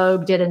like if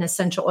Vogue did an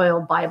essential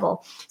oil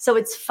Bible. So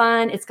it's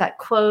fun. It's got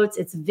quotes.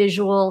 It's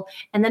visual.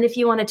 And then if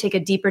you want to take a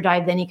deeper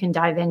dive, then you can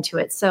dive into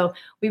it. So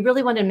we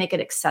really wanted to make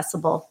it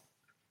accessible.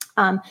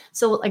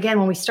 So again,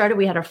 when we started,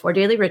 we had our 4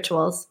 daily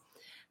rituals.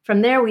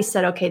 From there, we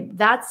said, okay,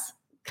 that's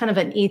kind of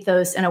an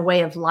ethos and a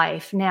way of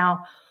life.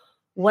 Now,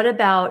 what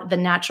about the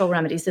natural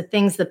remedies, the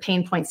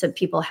pain points that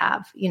people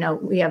have?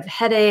 We have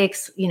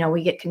headaches,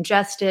 we get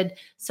congested.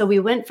 So we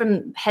went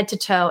from head to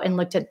toe and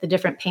looked at the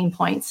different pain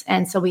points.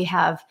 And so we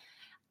have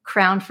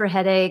Crown for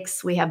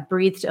headaches. We have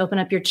Breathe to open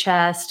up your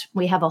chest.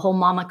 We have a whole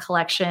mama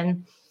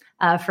collection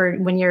for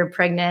when you're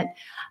pregnant.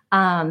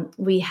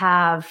 We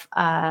have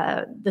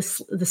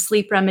the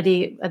sleep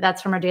remedy.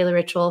 That's from our daily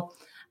ritual.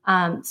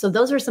 So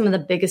those are some of the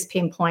biggest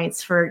pain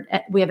points.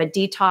 We have a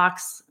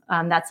detox.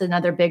 That's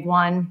another big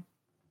one.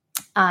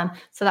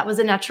 So that was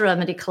a natural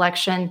remedy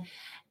collection.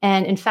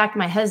 And in fact,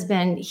 my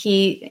husband,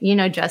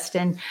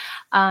 Justin,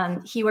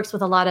 he works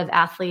with a lot of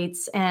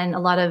athletes and a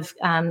lot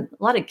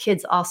of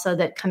kids also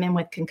that come in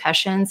with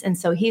concussions. And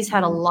so he's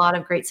had a lot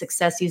of great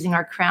success using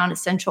our Crown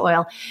essential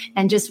oil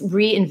and just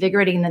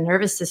reinvigorating the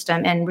nervous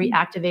system and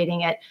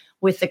reactivating it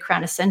with the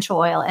Crown essential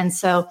oil. And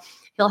so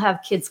he'll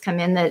have kids come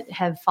in that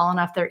have fallen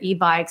off their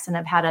e-bikes and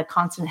have had a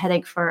constant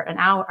headache for an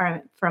hour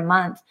or for a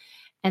month.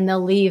 And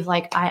they'll leave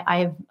like,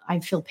 I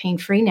feel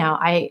pain-free now.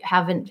 I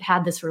haven't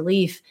had this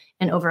relief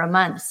in over a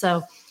month.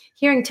 So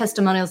hearing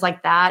testimonials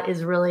like that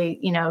is really,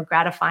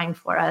 gratifying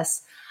for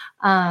us.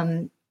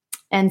 And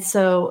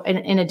so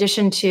in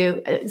addition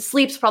to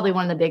sleep's probably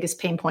one of the biggest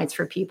pain points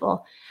for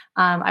people.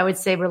 I would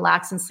say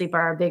Relax and Sleep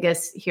are our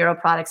biggest hero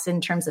products in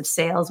terms of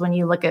sales when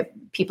you look at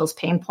people's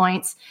pain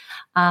points.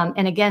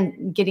 And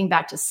again, getting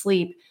back to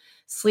sleep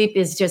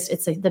is just,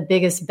 it's the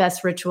biggest,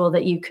 best ritual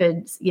that you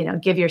could,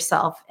 give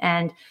yourself.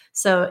 And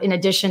so in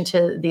addition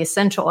to the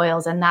essential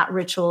oils and that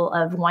ritual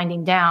of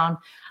winding down,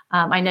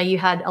 I know you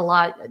had a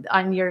lot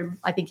on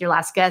I think your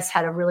last guest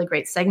had a really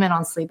great segment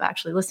on sleep. I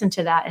actually listened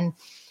to that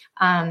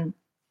and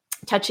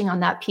touching on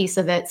that piece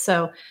of it.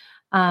 So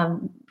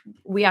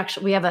we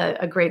have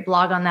a great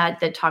blog on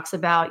that talks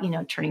about,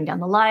 turning down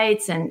the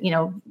lights and,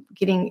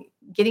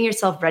 getting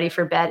yourself ready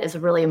for bed is a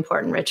really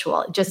important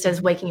ritual, just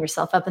as waking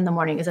yourself up in the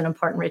morning is an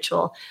important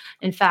ritual.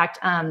 In fact,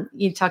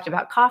 you talked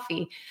about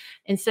coffee.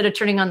 Instead of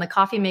turning on the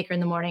coffee maker in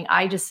the morning,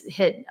 I just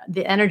hit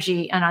the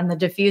energy and on the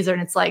diffuser,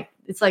 and it's like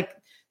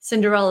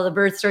Cinderella, the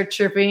birds start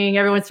chirping,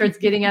 everyone starts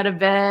getting out of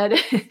bed.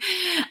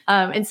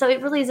 And so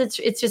it really is,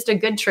 it's just a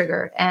good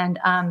trigger. And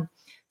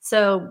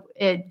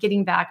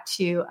getting back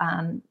to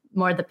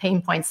more of the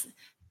pain points,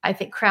 I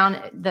think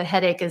the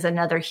headache is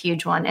another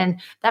huge one.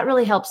 And that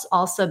really helps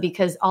also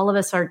because all of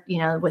us are,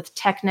 with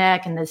tech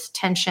neck and this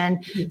tension.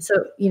 Mm-hmm.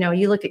 So,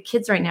 you look at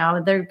kids right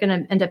now, they're going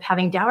to end up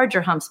having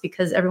dowager humps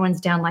because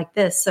everyone's down like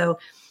this. So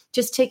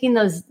just taking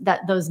those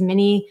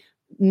mini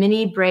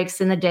breaks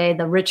in the day,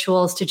 the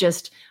rituals to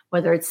just,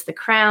 whether it's the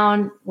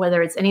crown,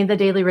 whether it's any of the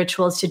daily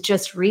rituals, to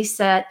just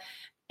reset.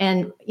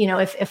 And,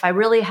 if I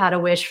really had a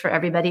wish for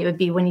everybody, it would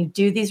be when you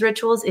do these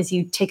rituals is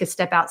you take a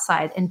step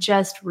outside and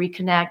just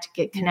reconnect,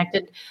 get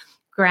connected,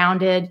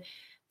 grounded,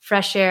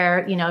 fresh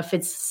air. If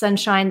it's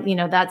sunshine,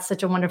 that's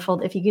such a wonderful,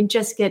 if you can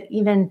just get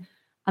even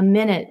a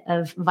minute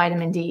of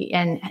vitamin D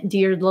and do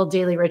your little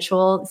daily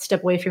ritual,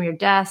 step away from your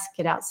desk,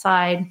 get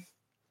outside.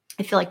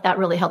 I feel like that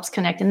really helps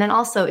connect. And then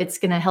also it's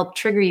going to help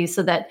trigger you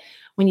so that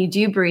when you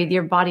do breathe,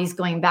 your body's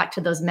going back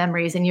to those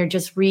memories and you're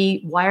just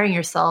rewiring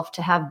yourself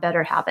to have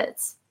better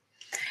habits.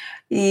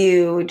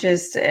 You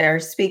just are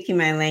speaking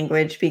my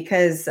language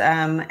because,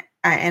 and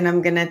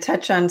I'm going to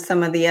touch on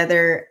some of the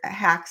other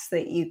hacks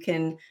that you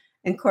can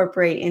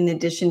incorporate in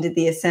addition to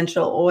the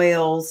essential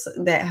oils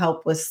that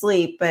help with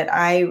sleep. But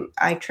I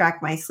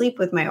track my sleep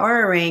with my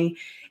Oura Ring,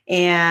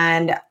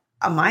 and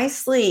my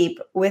sleep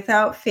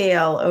without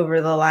fail over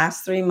the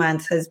last 3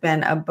 months has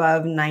been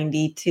above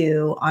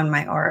 92 on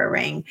my Oura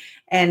Ring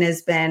and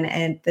has been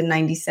at the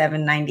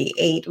 97,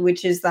 98,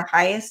 which is the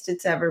highest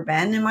it's ever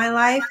been in my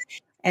life.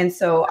 And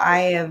so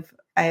I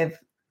have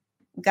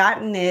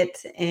gotten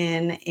it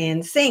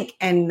in sync,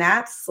 and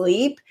that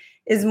sleep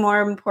is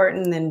more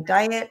important than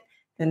diet,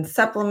 than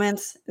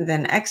supplements,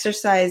 than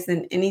exercise,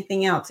 than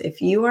anything else.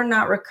 If you are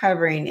not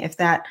recovering, if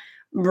that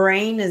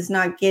brain is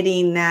not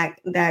getting that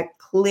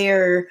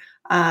clear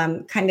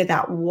kind of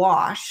that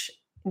wash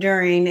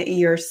during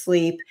your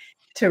sleep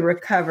to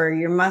recover,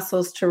 your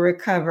muscles to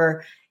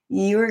recover,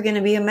 you are going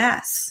to be a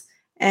mess.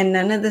 And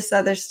none of this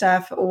other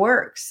stuff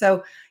works.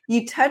 So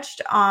you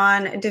touched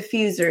on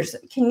diffusers.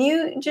 Can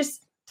you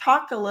just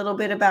talk a little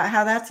bit about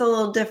how that's a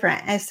little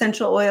different?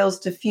 Essential oils,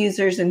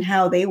 diffusers, and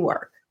how they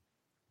work.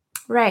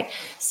 Right.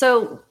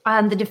 So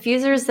the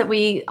diffusers that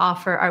we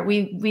offer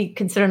we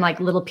consider them like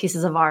little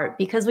pieces of art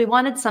because we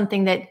wanted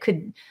something that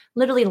could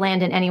literally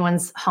land in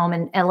anyone's home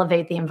and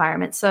elevate the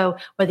environment. So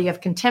whether you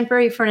have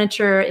contemporary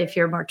furniture, if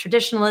you're more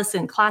traditionalist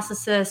and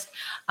classicist,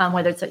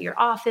 whether it's at your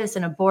office,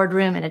 in a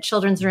boardroom, in a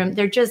children's room,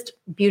 they're just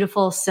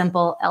beautiful,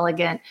 simple,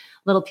 elegant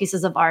little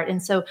pieces of art.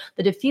 And so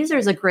the diffuser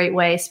is a great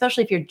way,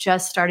 especially if you're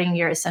just starting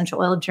your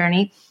essential oil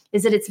journey,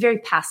 is that it's very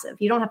passive.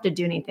 You don't have to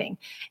do anything.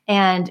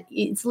 And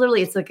it's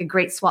like a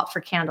great swap for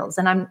candles.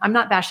 And I'm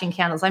not bashing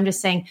candles. I'm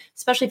just saying,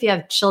 especially if you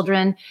have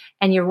children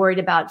and you're worried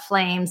about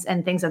flames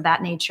and things of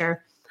that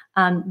nature.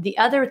 The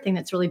other thing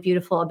that's really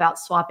beautiful about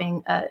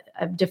swapping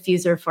a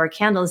diffuser for a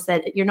candle is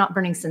that you're not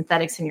burning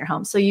synthetics in your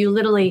home. So you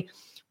literally,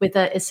 with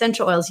the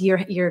essential oils,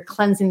 you're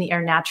cleansing the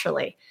air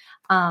naturally.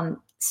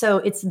 So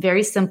it's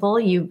very simple.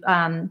 In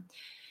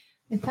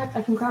fact,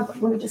 I can let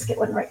me just get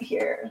one right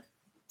here.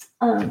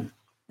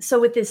 So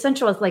with the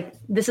essential oils, like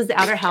this is the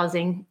outer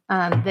housing.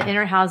 The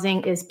inner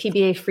housing is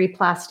PBA-free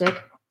plastic.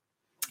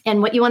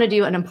 And what you want to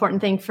do, an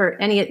important thing for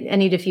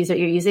any diffuser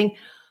you're using,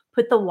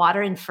 put the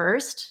water in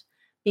first,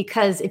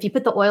 because if you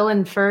put the oil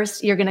in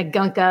first, you're going to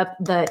gunk up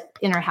the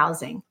inner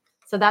housing.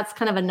 So that's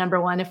kind of a number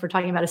one. If we're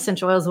talking about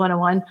essential oils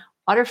 101,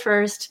 water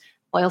first,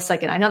 oil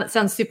second. I know that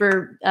sounds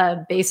super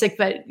basic,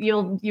 but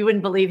you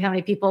wouldn't believe how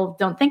many people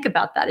don't think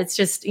about that. It's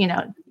just,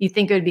 you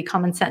think it would be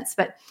common sense,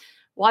 but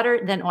water,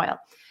 then oil.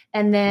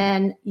 And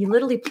then you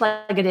literally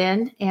plug it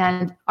in,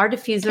 and our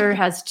diffuser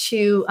has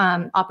two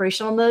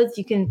operational modes.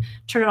 You can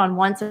turn it on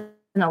once and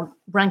it'll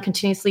run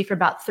continuously for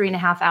about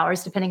 3.5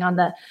 hours, depending on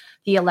the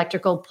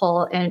electrical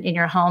pull in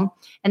your home.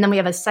 And then we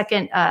have a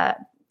second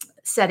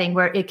setting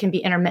where it can be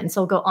intermittent.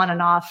 So it'll go on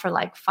and off for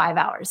like 5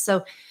 hours.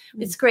 So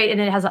it's great.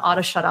 And it has an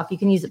auto shut off. You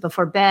can use it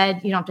before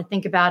bed. You don't have to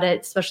think about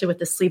it, especially with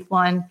the sleep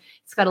one.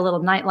 It's got a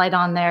little night light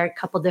on there, a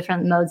couple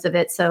different modes of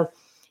it. So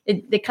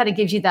it kind of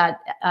gives you that,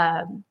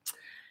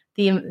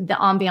 the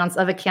ambiance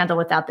of a candle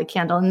without the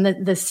candle,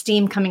 and the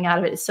steam coming out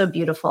of it is so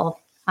beautiful.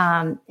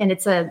 And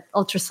it's a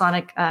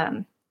ultrasonic,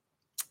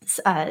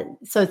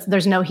 so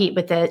there's no heat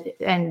with it.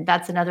 And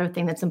that's another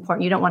thing that's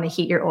important. You don't want to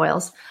heat your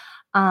oils.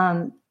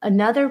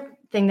 Another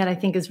thing that I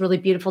think is really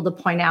beautiful to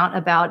point out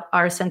about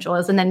our essential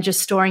oils, and then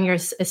just storing your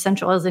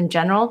essential oils in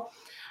general.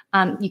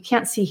 You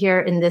can't see here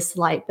in this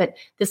light, but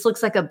this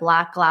looks like a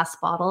black glass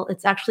bottle.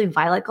 It's actually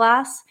violet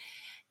glass.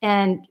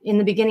 And in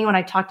the beginning, when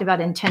I talked about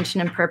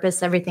intention and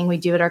purpose, everything we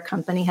do at our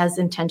company has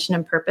intention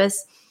and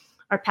purpose.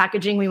 Our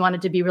packaging, we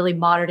wanted to be really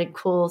modern and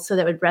cool, so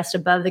that it would rest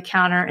above the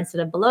counter instead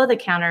of below the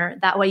counter.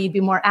 That way you'd be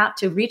more apt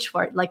to reach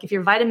for it. Like if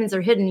your vitamins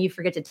are hidden, you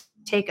forget to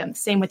take them.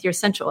 Same with your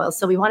essential oils.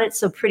 So we want it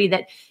so pretty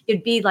that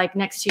it'd be like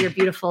next to your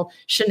beautiful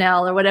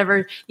Chanel or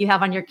whatever you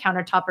have on your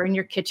countertop or in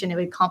your kitchen. It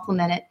would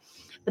complement it.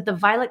 But the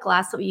violet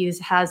glass that we use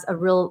has a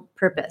real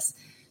purpose.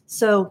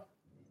 So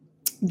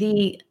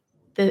the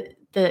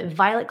the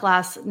violet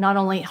glass not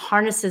only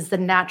harnesses the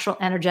natural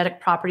energetic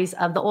properties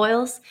of the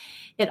oils,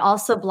 it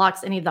also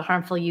blocks any of the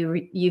harmful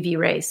UV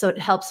rays. So it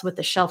helps with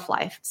the shelf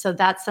life. So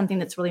that's something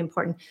that's really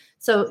important.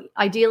 So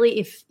ideally,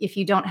 if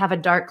you don't have a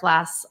dark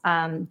glass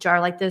jar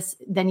like this,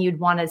 then you'd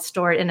want to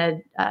store it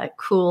in a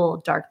cool,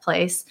 dark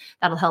place.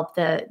 That'll help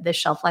the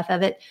shelf life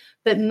of it.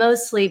 But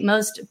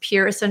most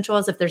pure essential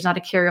oils, if there's not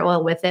a carrier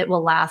oil with it,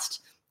 will last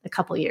a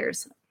couple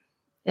years.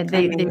 And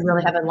they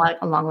really have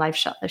a long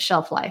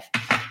shelf life.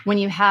 When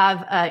you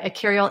have a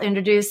carrier oil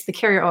introduced, the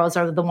carrier oils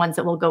are the ones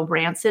that will go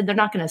rancid. They're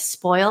not going to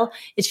spoil.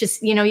 It's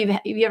just, have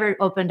you ever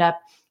opened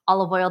up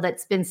olive oil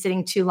that's been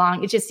sitting too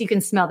long? It's just, you can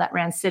smell that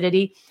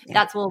rancidity. Yeah.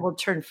 That's what will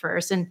turn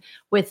first. And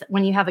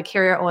when you have a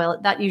carrier oil,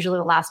 that usually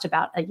will last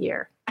about a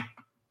year.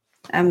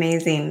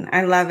 Amazing.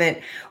 I love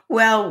it.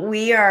 Well,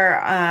 we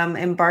are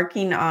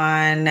embarking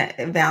on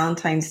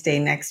Valentine's Day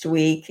next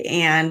week.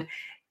 And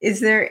is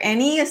there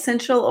any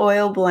essential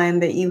oil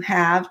blend that you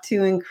have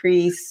to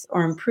increase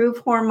or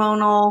improve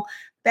hormonal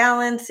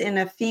balance in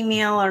a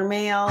female or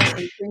male,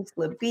 increase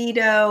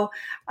libido?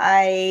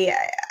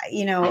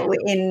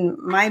 In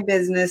my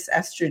business,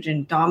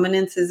 estrogen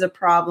dominance is a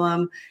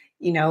problem.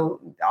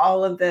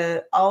 All of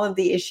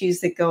the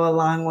issues that go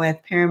along with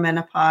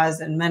perimenopause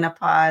and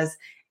menopause,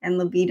 and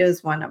libido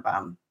is one of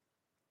them.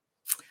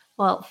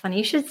 Well, funny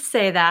you should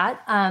say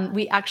that.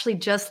 We actually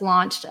just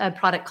launched a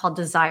product called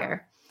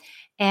Desire.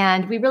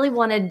 And we really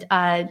wanted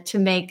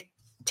to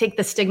take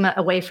the stigma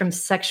away from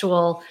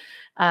sexual.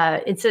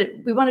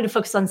 We wanted to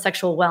focus on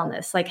sexual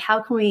wellness. Like,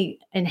 how can we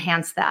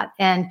enhance that?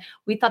 And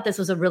we thought this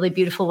was a really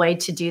beautiful way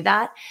to do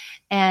that.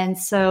 And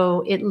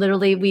so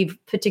we've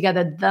put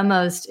together the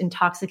most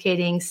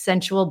intoxicating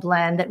sensual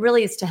blend that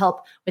really is to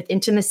help with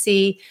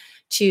intimacy,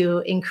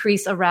 to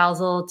increase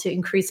arousal, to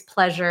increase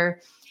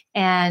pleasure.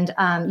 And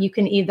you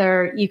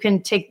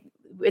can take.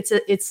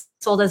 It's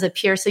sold as a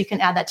pure, so you can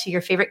add that to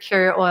your favorite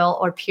carrier oil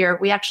or pure.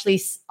 We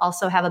actually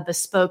also have a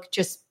bespoke,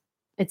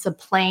 it's a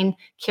plain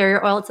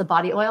carrier oil. It's a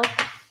body oil.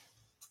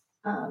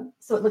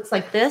 So it looks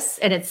like this,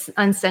 and it's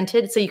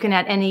unscented. So you can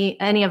add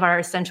any of our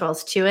essential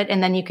oils to it,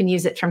 and then you can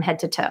use it from head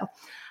to toe.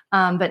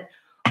 But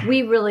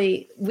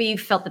we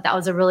felt that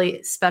was a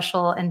really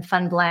special and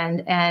fun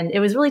blend, and it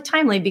was really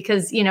timely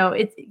because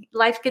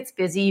life gets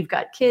busy. You've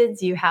got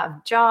kids, you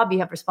have job, you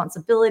have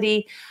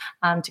responsibility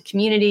to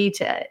community,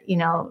 to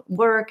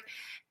work,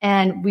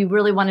 and we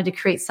really wanted to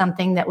create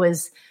something that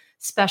was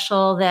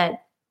special,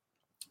 that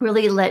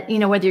really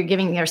whether you're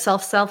giving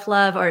yourself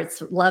self-love or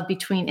it's love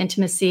between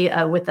intimacy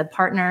with a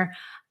partner.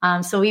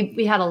 So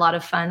we had a lot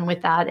of fun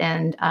with that,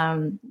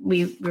 and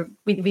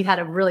we've had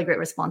a really great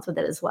response with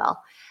it as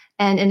well.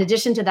 And in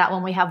addition to that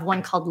one, we have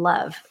one called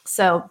Love.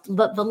 So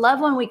the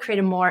Love one we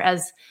created more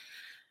as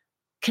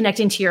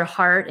connecting to your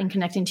heart and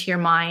connecting to your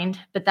mind,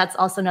 but that's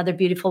also another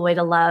beautiful way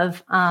to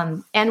love.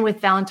 And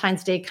with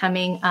Valentine's Day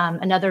coming,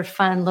 another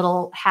fun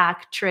little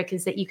hack trick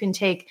is that you can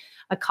take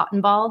a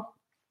cotton ball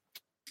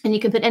and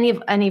you can put any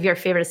of your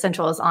favorite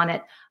essential oils on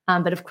it.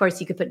 But of course,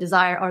 you could put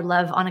Desire or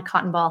Love on a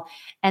cotton ball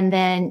and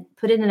then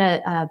put it in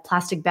a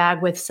plastic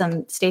bag with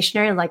some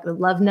stationery, like a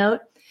love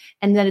note.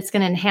 And then it's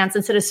going to enhance,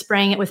 instead of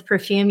spraying it with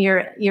perfume,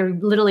 you're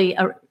literally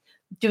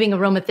doing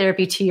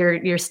aromatherapy to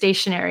your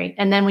stationery.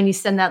 And then when you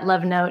send that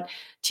love note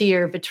to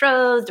your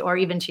betrothed or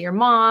even to your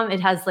mom, it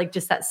has like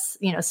just that,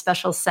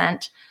 special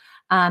scent.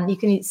 You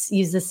can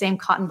use the same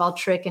cotton ball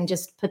trick and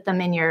just put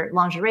them in your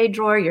lingerie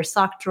drawer, your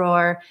sock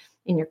drawer,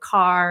 in your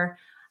car.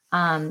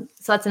 So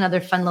that's another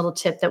fun little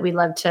tip that we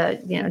love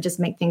to, just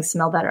make things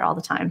smell better all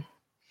the time.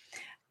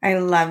 I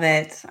love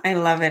it. I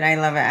love it. I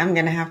love it. I'm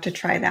going to have to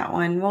try that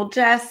one. Well,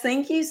 Jess,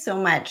 thank you so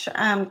much.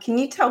 Can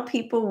you tell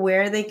people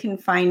where they can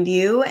find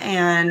you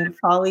and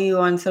follow you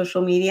on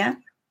social media?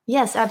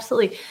 Yes,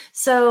 absolutely.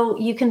 So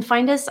you can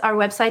find us. Our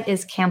website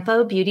is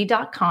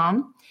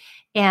campobeauty.com,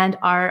 and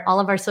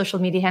all of our social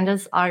media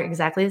handles are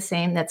exactly the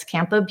same. That's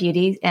Campo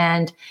Beauty.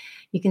 And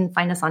you can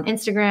find us on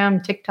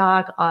Instagram,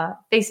 TikTok,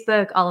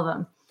 Facebook, all of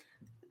them.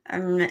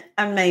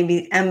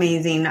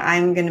 Amazing.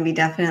 I'm going to be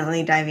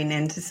definitely diving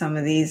into some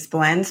of these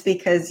blends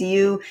because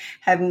you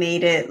have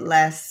made it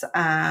less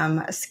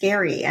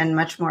scary and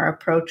much more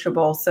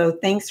approachable. So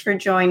thanks for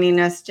joining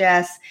us,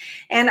 Jess.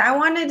 And I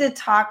wanted to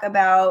talk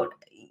about,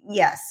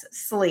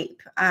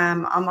 sleep.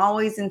 I'm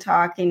always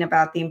talking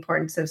about the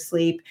importance of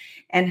sleep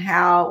and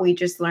how we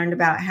just learned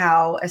about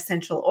how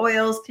essential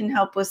oils can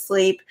help with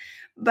sleep.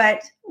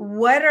 But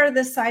what are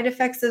the side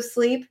effects of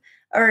sleep?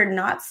 Or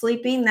not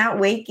sleeping, not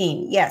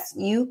waking. Yes,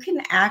 you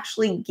can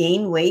actually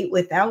gain weight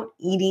without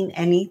eating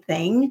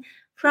anything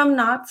from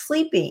not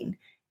sleeping.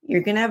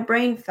 You're going to have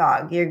brain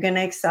fog. You're going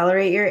to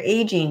accelerate your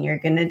aging. You're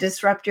going to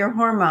disrupt your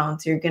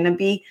hormones. You're going to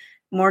be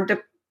more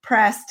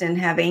depressed and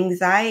have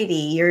anxiety.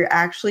 You're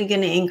actually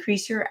going to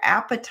increase your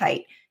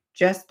appetite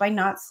just by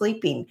not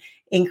sleeping.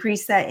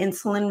 Increase that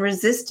insulin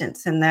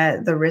resistance and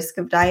the risk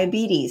of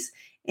diabetes.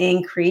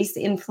 Increase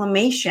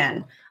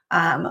inflammation.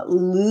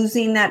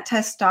 Losing that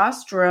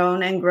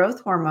testosterone and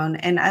growth hormone.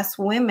 And us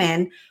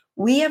women,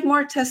 we have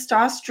more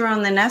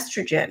testosterone than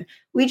estrogen.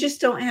 We just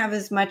don't have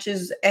as much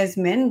as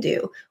men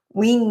do.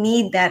 We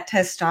need that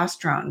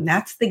testosterone.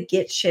 That's the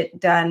get shit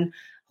done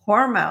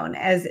hormone,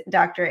 as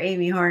Dr.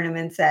 Amy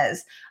Horniman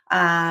says.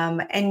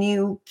 And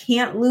you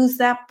can't lose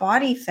that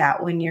body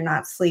fat when you're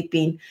not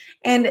sleeping.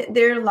 And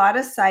there are a lot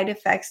of side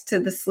effects to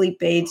the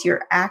sleep aids.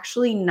 You're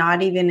actually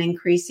not even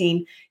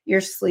increasing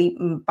your sleep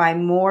by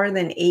more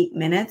than 8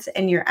 minutes.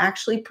 And you're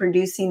actually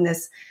producing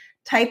this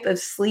type of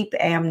sleep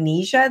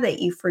amnesia that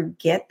you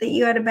forget that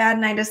you had a bad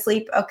night of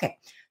sleep. Okay.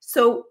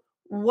 So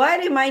what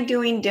am I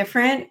doing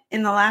different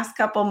in the last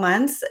couple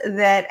months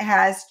that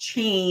has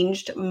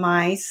changed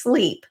my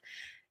sleep?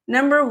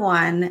 Number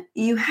one,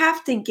 you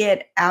have to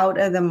get out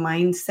of the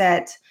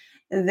mindset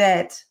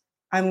that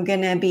I'm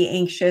going to be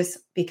anxious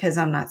because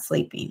I'm not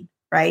sleeping,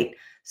 right?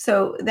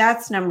 So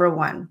that's number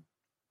one.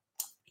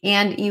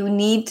 And you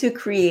need to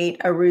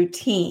create a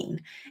routine,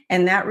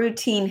 and that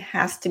routine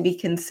has to be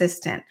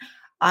consistent.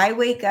 I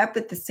wake up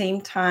at the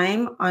same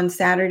time on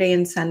Saturday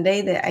and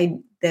Sunday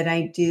that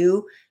I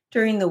do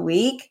during the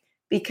week,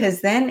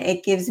 because then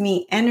it gives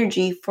me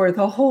energy for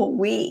the whole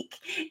week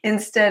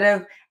instead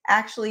of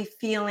actually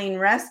feeling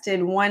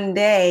rested one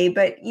day.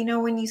 But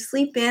when you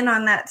sleep in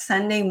on that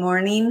Sunday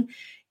morning,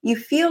 you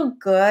feel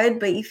good,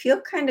 but you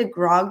feel kind of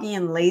groggy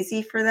and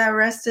lazy for that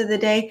rest of the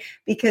day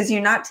because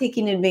you're not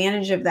taking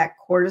advantage of that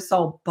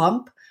cortisol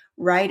bump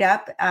right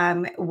up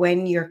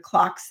when your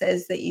clock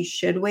says that you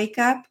should wake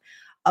up.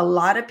 A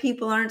lot of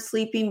people aren't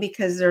sleeping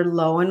because they're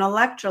low in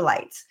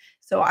electrolytes.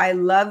 So I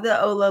love the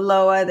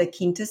Olaloa, the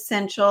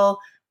quintessential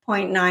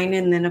 0.9,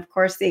 and then of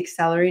course the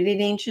accelerated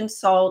ancient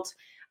salt.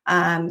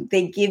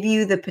 They give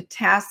you the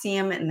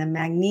potassium and the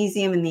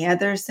magnesium and the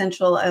other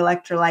essential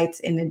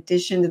electrolytes in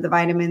addition to the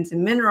vitamins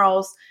and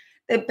minerals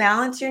that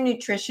balance your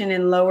nutrition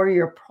and lower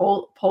your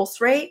pulse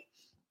rate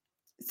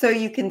so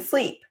you can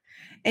sleep.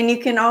 And you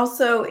can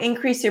also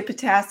increase your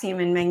potassium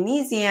and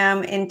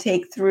magnesium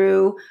intake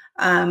through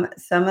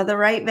some of the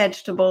right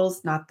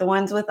vegetables, not the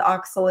ones with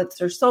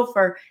oxalates or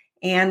sulfur,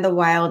 and the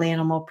wild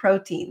animal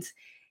proteins.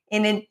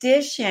 In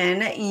addition,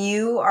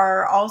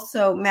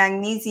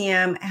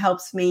 magnesium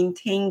helps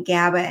maintain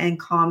GABA and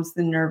calms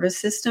the nervous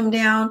system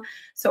down.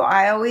 So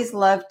I always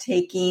love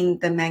taking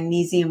the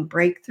magnesium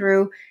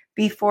breakthrough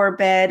before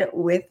bed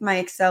with my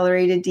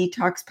accelerated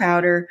detox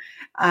powder.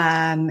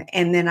 And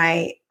then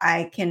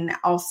I can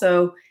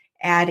also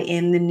add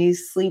in the new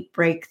sleep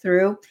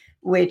breakthrough,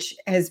 which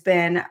has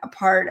been a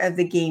part of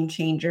the game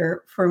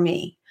changer for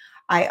me.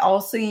 I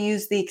also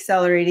use the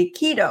accelerated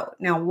keto.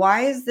 Now,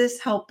 why is this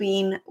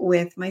helping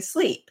with my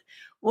sleep?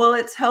 Well,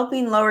 it's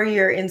helping lower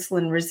your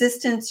insulin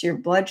resistance, your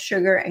blood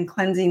sugar, and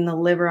cleansing the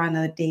liver on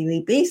a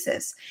daily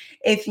basis.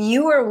 If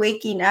you are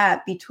waking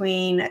up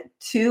between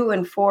 2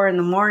 and 4 in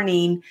the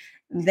morning,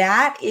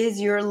 that is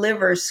your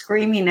liver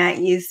screaming at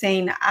you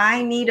saying,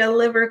 I need a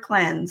liver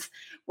cleanse.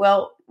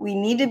 Well, we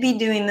need to be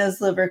doing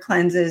those liver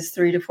cleanses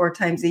 3 to 4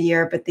 times a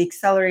year, but the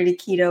accelerated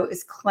keto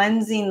is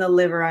cleansing the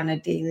liver on a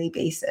daily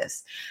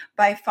basis.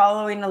 By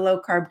following a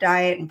low-carb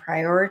diet and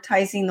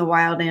prioritizing the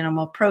wild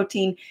animal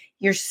protein,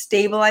 you're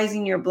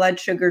stabilizing your blood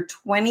sugar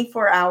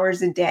 24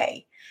 hours a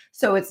day.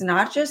 So it's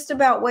not just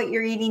about what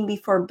you're eating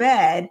before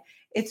bed,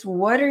 it's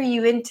what are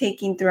you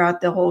intaking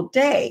throughout the whole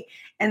day.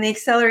 And the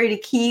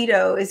accelerated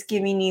keto is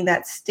giving you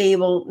that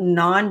stable,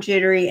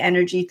 non-jittery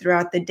energy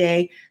throughout the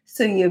day.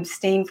 So you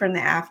abstain from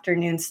the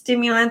afternoon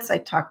stimulants. I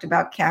talked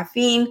about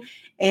caffeine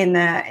in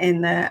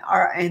the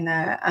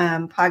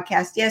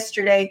podcast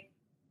yesterday.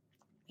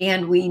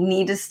 And we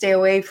need to stay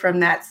away from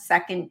that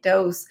second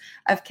dose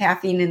of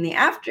caffeine in the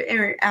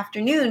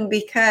afternoon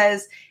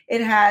because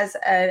it has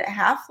a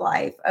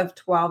half-life of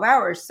 12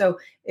 hours. So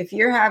if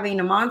you're having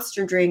a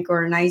Monster drink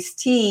or an iced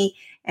tea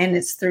and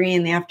it's 3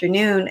 in the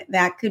afternoon,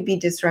 that could be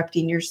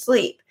disrupting your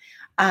sleep.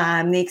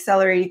 The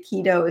accelerated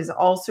keto is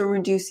also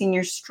reducing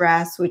your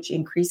stress, which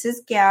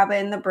increases GABA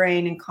in the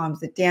brain and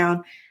calms it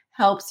down,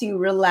 helps you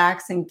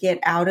relax and get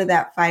out of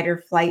that fight or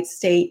flight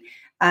state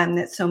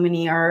that so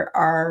many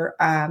are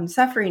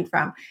suffering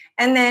from.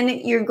 And then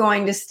you're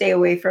going to stay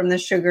away from the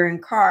sugar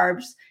and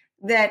carbs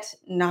that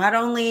not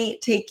only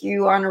take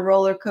you on a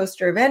roller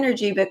coaster of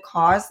energy, but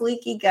cause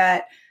leaky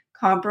gut,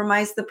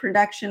 compromise the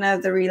production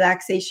of the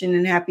relaxation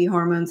and happy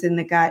hormones in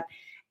the gut.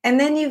 And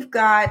then you've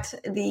got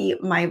the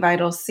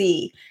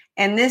MyVital-C,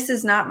 and this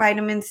is not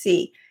vitamin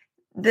C.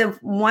 The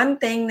one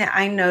thing that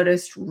I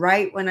noticed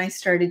right when I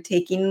started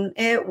taking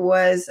it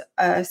was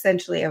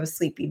essentially I was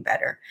sleeping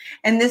better.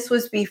 And this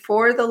was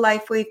before the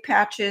LifeWave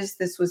patches.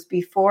 This was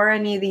before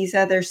any of these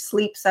other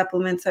sleep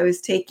supplements I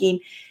was taking.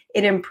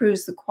 It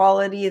improves the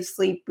quality of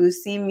sleep,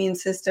 boosts the immune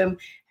system,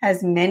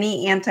 has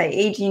many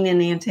anti-aging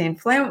and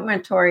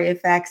anti-inflammatory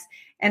effects,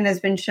 and has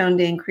been shown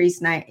to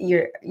increase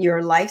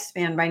your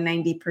lifespan by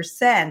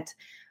 90%.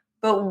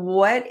 But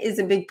what is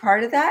a big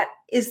part of that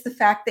is the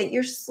fact that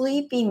you're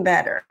sleeping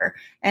better,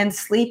 and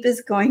sleep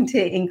is going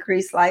to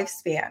increase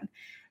lifespan.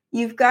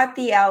 You've got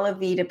the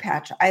Alavita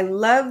patch. I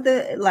love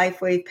the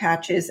LifeWave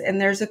patches,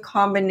 and there's a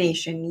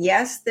combination.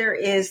 Yes, there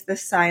is the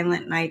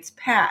Silent Nights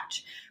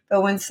patch,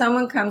 but when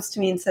someone comes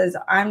to me and says,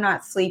 I'm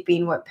not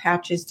sleeping, what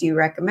patches do you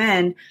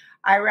recommend?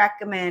 I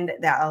recommend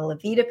the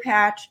Alavita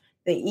patch,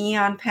 the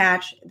Eon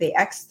patch, the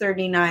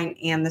X39,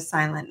 and the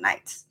Silent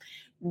Nights.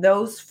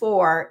 Those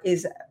 4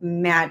 is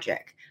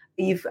magic.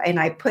 And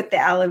I put the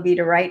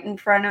Alavita right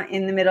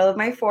in the middle of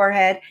my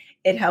forehead.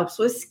 It helps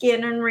with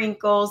skin and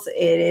wrinkles.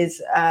 It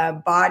is a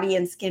body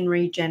and skin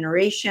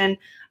regeneration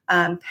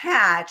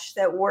patch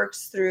that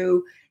works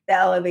through the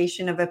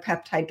elevation of a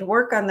peptide to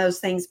work on those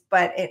things,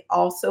 but it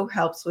also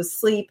helps with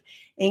sleep,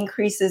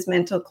 increases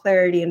mental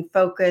clarity and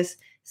focus,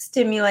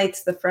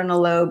 stimulates the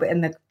frontal lobe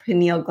and the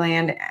pineal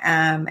gland,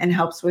 and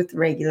helps with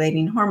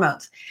regulating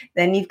hormones.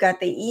 Then you've got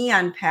the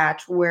Eon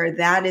patch, where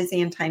that is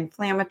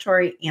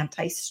anti-inflammatory,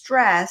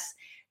 anti-stress.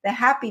 The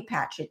Happy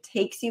patch, it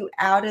takes you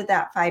out of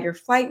that fight or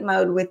flight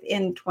mode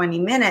within 20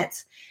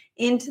 minutes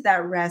into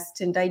that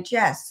rest and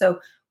digest. So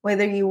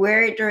whether you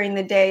wear it during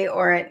the day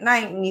or at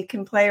night, and you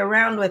can play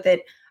around with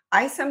it.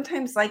 I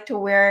sometimes like to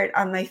wear it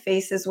on my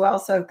face as well.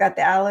 So I've got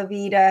the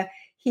Alavita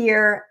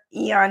here,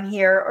 Eon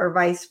here, or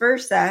vice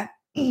versa.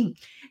 And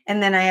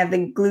then I have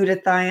the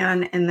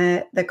glutathione and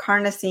the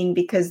carnosine,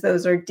 because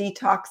those are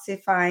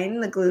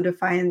detoxifying. The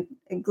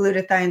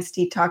glutathione's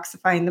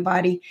detoxifying the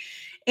body,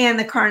 and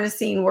the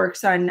carnosine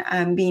works on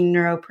being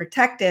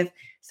neuroprotective.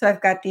 So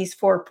I've got these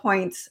 4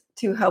 points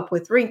to help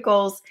with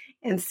wrinkles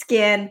and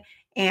skin,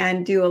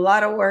 and do a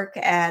lot of work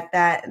at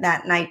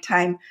that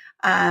nighttime.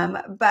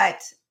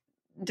 But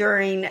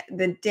during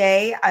the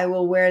day, I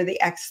will wear the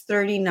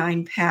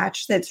X39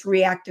 patch that's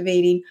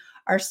reactivating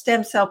our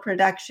stem cell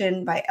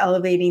production by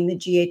elevating the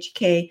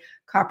GHK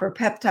copper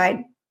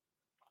peptide,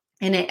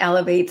 and it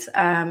elevates,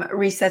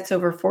 resets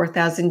over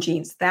 4,000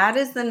 genes. That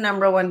is the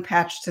number 1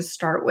 patch to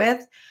start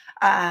with.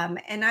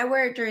 And I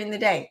wear it during the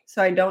day.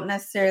 So I don't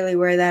necessarily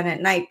wear that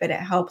at night, but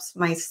it helps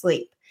my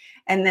sleep.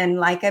 And then,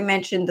 like I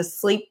mentioned, the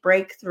Sleep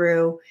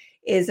Breakthrough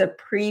is a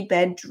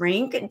pre-bed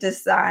drink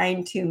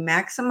designed to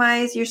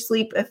maximize your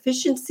sleep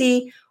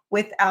efficiency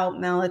without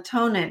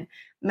melatonin.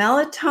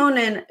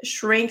 Melatonin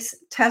shrinks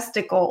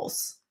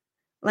testicles.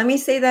 Let me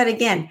say that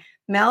again.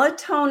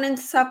 Melatonin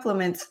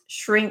supplements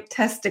shrink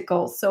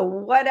testicles. So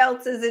what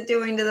else is it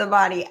doing to the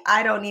body?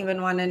 I don't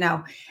even want to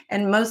know.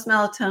 And most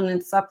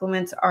melatonin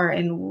supplements are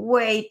in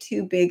way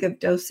too big of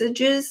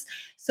dosages.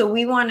 So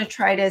we want to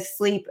try to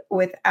sleep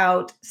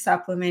without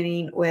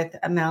supplementing with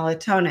a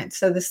melatonin.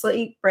 So the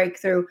Sleep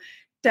Breakthrough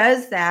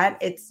does that.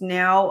 It's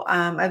now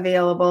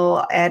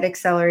available at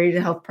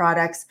Accelerated Health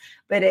Products,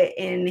 but it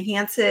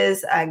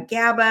enhances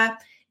GABA.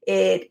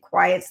 It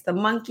quiets the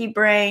monkey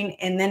brain,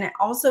 and then it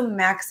also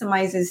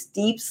maximizes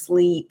deep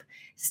sleep,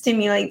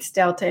 stimulates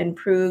delta,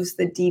 improves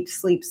the deep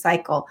sleep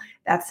cycle.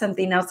 That's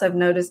something else I've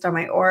noticed on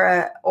my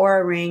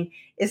Aura ring,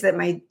 is that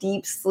my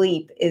deep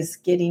sleep is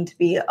getting to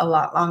be a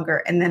lot longer.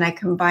 And then I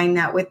combine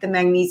that with the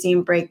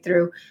Magnesium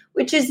Breakthrough,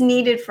 which is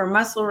needed for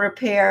muscle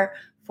repair,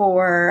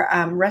 for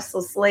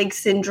restless leg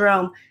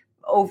syndrome,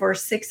 over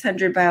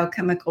 600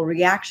 biochemical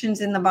reactions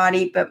in the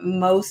body, but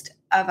most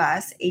of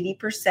us,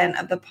 80%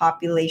 of the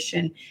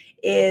population,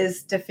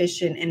 is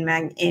deficient in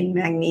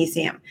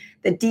magnesium.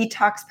 The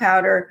detox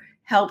powder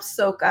helps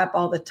soak up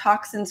all the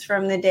toxins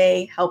from the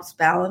day, helps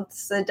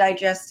balance the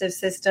digestive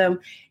system,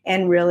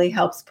 and really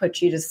helps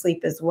put you to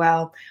sleep as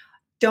well.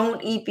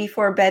 Don't eat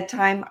before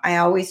bedtime. I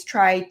always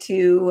try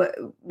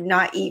to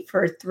not eat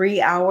for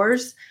 3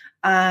 hours,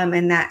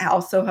 and that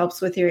also helps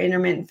with your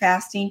intermittent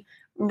fasting.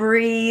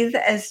 Breathe,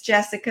 as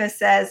Jessica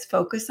says,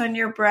 focus on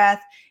your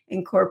breath.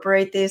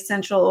 Incorporate the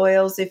essential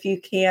oils if you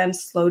can.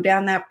 Slow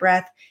down that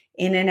breath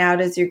in and out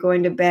as you're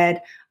going to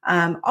bed.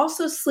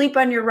 Also, sleep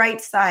on your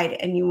right side,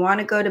 and you want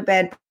to go to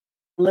bed.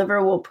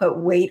 Liver will put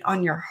weight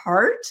on your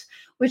heart,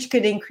 which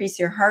could increase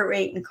your heart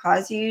rate and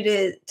cause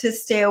you to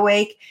stay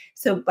awake.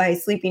 So by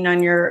sleeping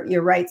on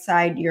your right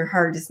side, your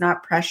heart is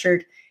not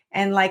pressured.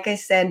 And like I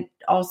said,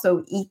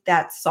 also eat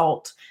that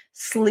salt.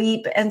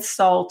 Sleep and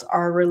salt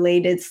are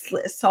related.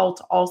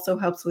 Salt also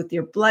helps with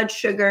your blood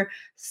sugar.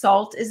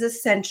 Salt is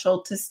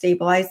essential to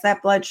stabilize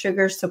that blood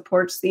sugar,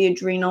 supports the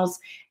adrenals,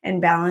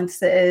 and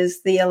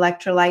balances the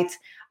electrolytes.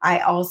 I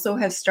also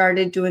have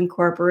started to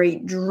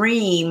incorporate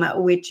Dream,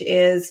 which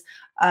is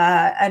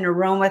an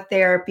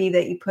aromatherapy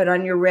that you put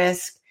on your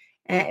wrist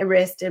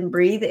and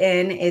breathe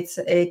in.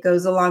 It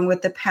goes along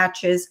with the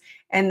patches,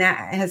 and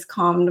that has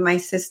calmed my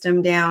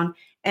system down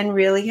and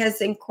really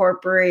has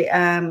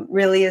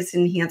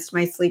enhanced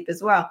my sleep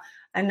as well.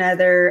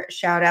 Another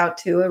shout out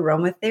to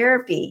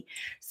aromatherapy.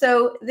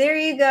 So there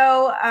you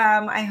go.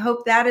 I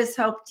hope that has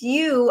helped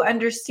you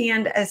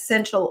understand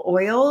essential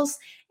oils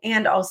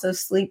and also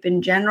sleep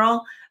in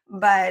general.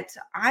 But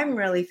I'm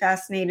really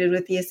fascinated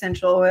with the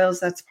essential oils.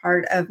 That's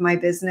part of my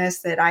business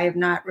that I have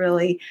not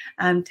really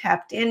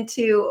tapped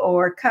into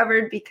or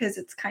covered because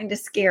it's kind of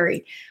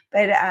scary.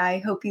 But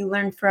I hope you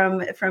learned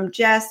from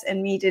Jess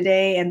and me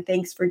today. And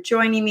thanks for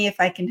joining me. If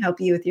I can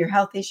help you with your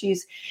health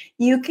issues,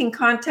 you can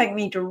contact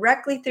me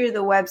directly through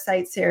the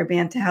website,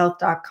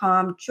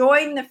 sarahbantahealth.com.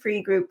 Join the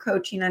free group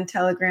Coaching on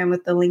Telegram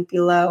with the link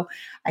below.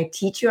 I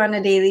teach you on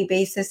a daily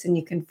basis, and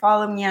you can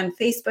follow me on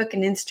Facebook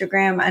and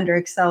Instagram under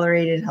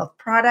Accelerated Health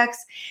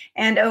Products,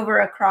 and over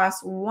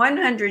across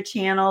 100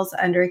 channels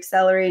under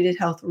Accelerated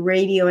Health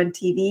Radio and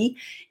TV,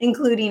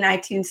 including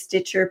iTunes,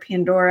 Stitcher,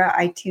 Pandora,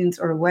 iTunes,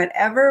 or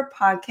whatever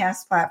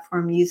podcast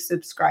platform you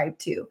subscribe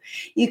to.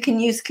 You can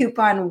use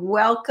coupon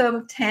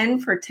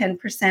WELCOME10 for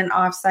 10%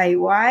 off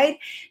site-wide.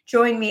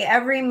 Join me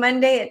every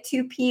Monday at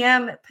 2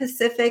 p.m.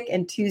 Pacific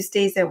and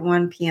Tuesdays at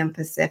 1 p.m.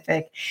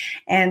 Pacific.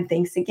 And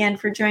thanks again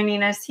for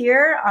joining us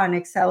here on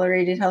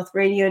Accelerated Health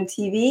Radio and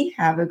TV.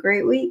 Have a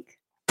great week.